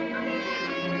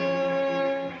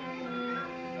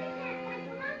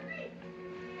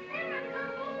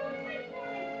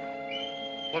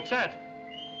 What's that?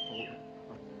 Oh,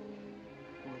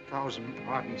 1,000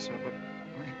 pardons, sir, but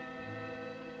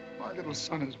my little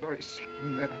son is very sick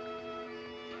in there.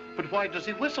 But why does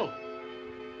he whistle?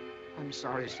 I'm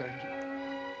sorry, sir.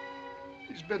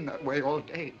 He's been that way all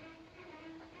day.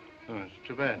 Oh, it's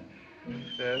too bad.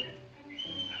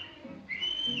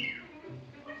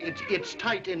 It's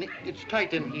tight in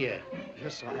here.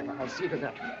 Yes, sir. I'll see to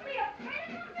that.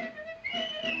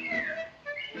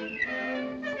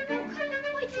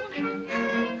 Wait for me.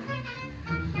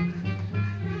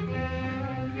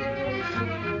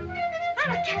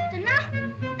 I'm a captain now.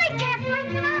 They can't fight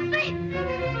without me.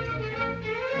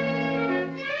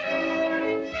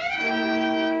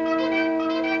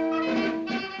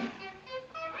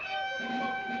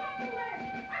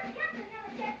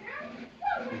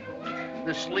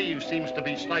 The sleeve seems to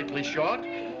be slightly short.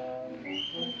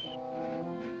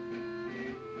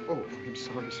 Oh, I'm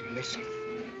sorry, sir. Yes, sir.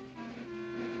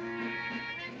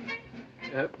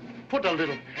 Put a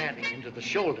little padding into the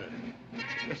shoulder.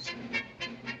 Yes, sir.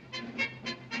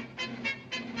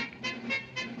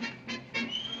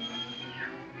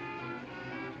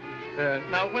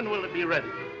 Now, when will it be ready?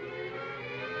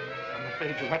 I'm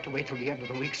afraid you'll have to wait till the end of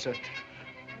the week, sir.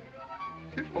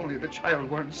 If only the child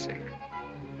weren't sick.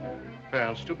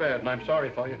 Well, it's too bad, and I'm sorry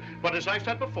for you. But as I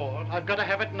said before, I've got to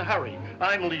have it in a hurry.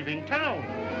 I'm leaving town.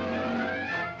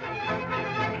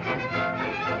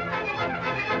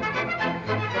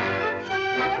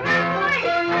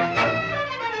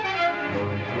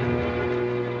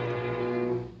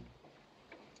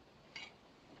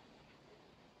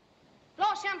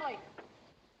 Blow assembly.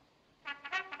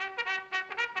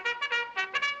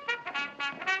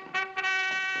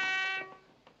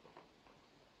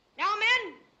 Now,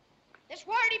 men, this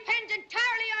war depends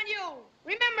entirely on you.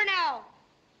 Remember now,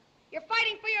 you're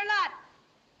fighting for your lot.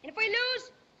 And if we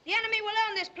lose, the enemy will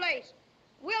own this place.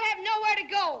 We'll have nowhere to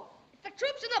go. If The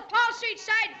troops on the Paul Street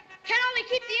side can only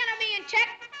keep the enemy in check.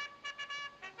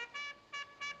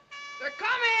 They're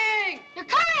coming! They're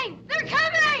coming! They're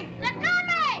coming! They're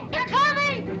coming! They're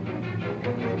coming!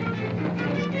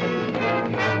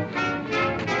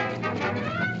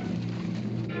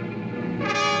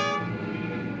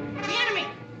 The enemy!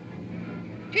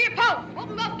 To your post!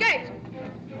 Open both gates!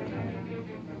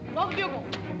 Blow the bugle!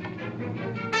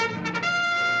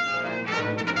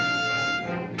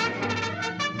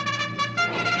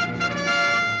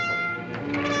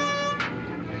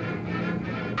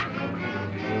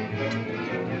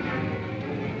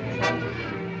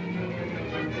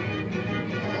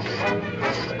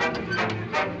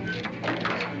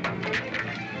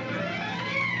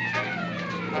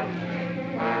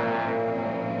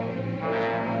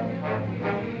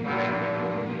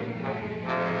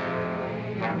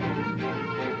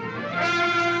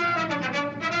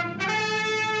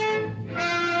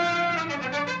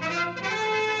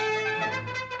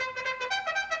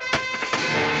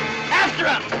 After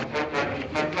him!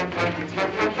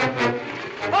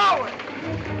 Forward!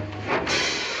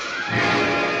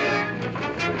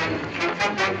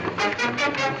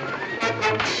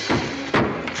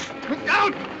 Look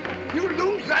out! You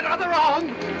lose that other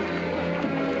arm!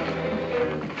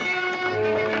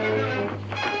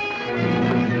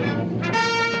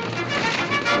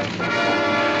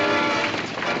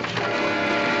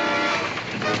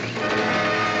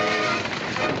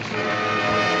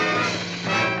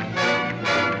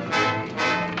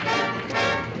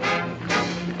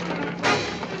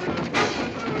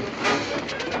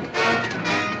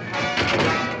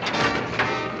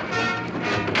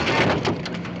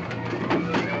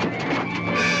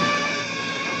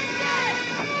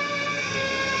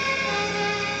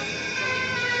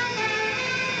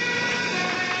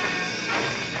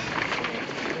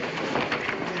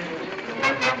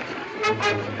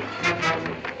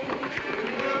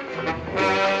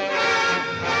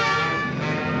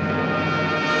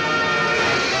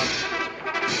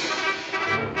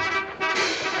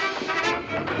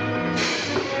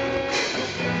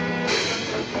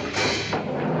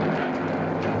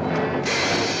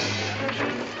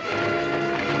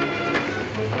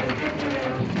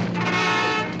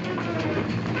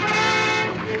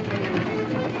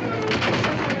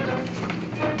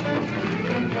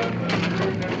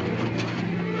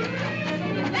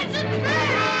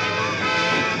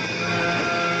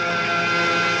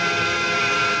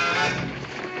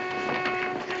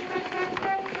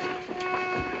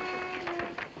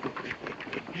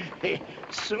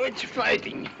 So much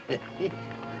fighting.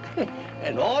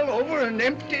 And all over an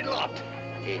empty lot.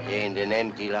 It ain't an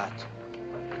empty lot.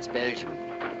 It's Belgium,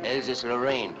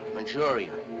 Alsace-Lorraine,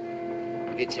 Manchuria.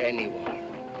 It's anyone,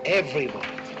 everybody.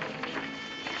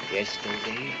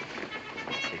 Yesterday,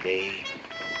 today,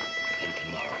 and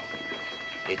tomorrow.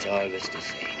 It's always the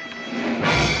same.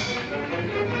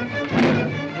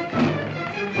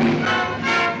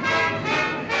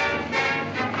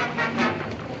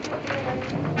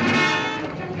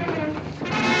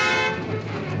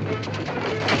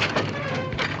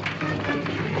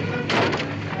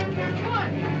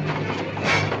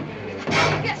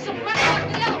 Get some run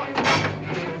like the other one.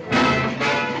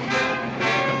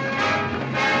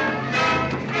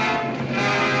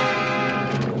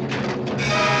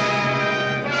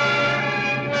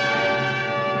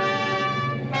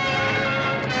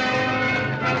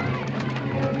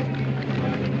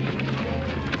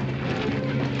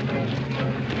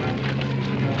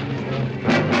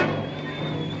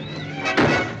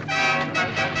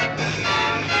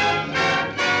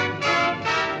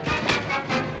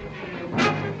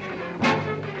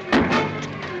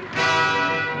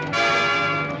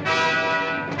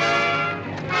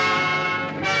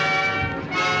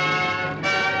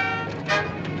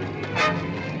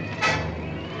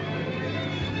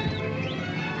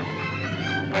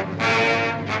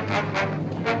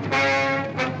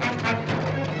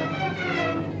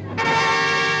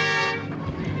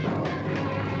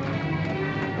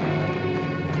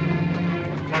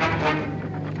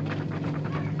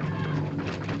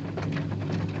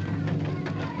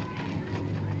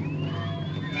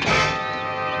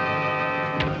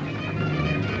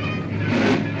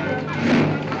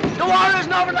 The war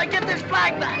isn't over till I get this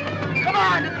flag back. Come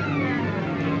on.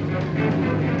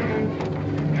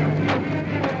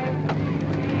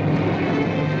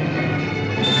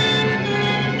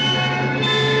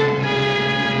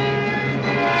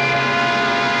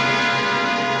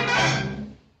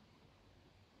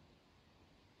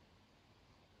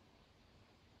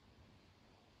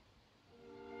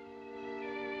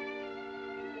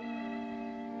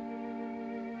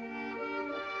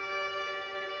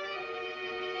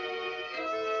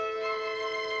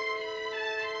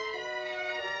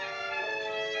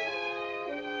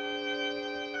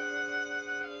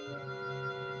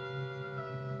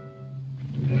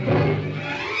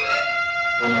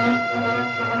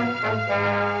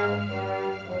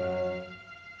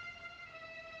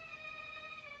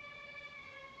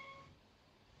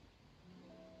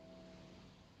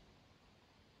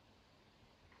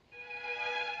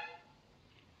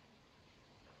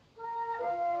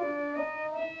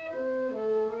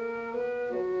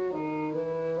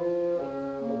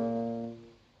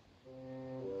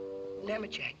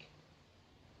 Nemechek.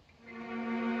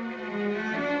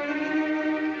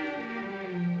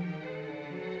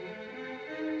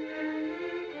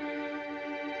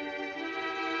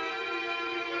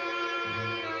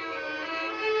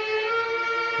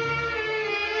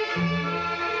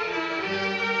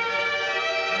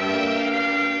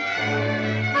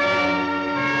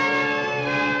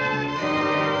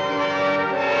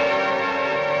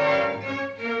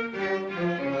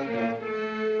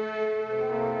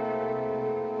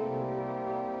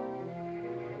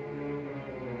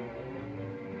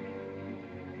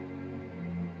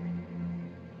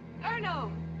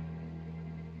 Erno!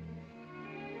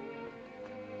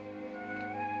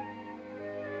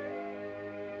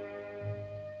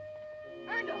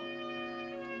 Erno!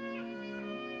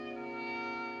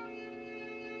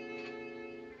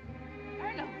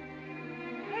 Erno!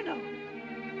 Erno!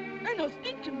 Erno,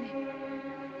 speak to me.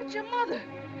 It's your mother.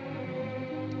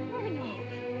 Erno!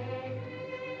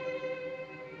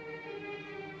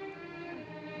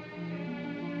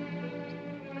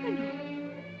 Erno!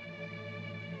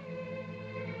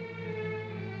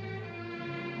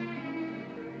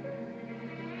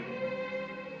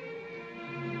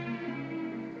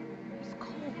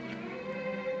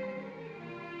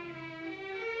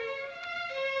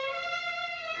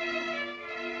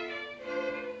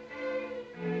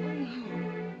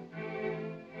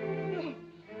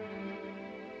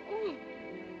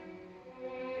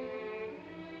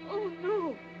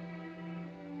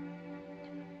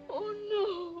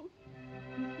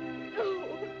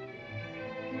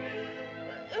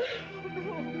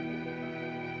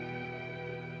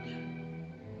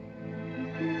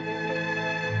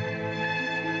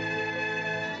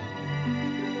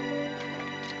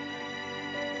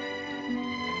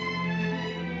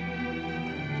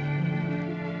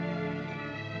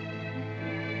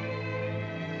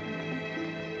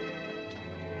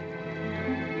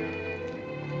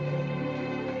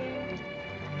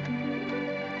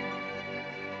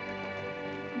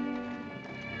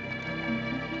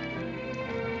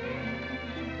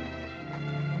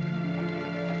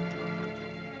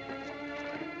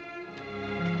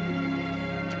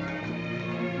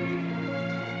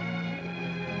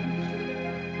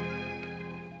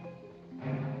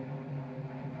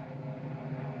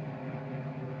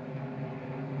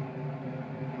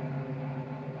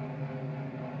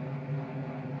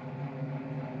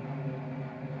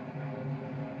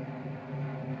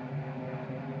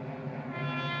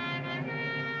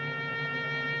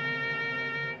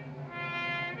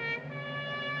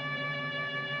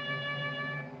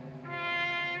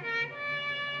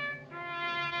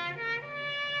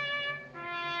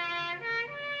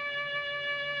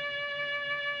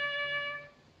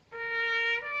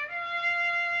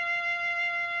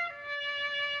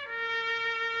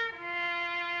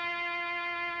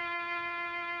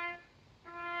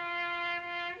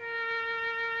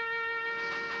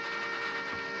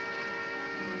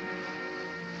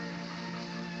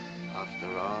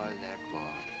 After all that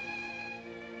war,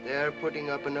 they're putting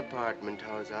up an apartment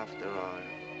house after all.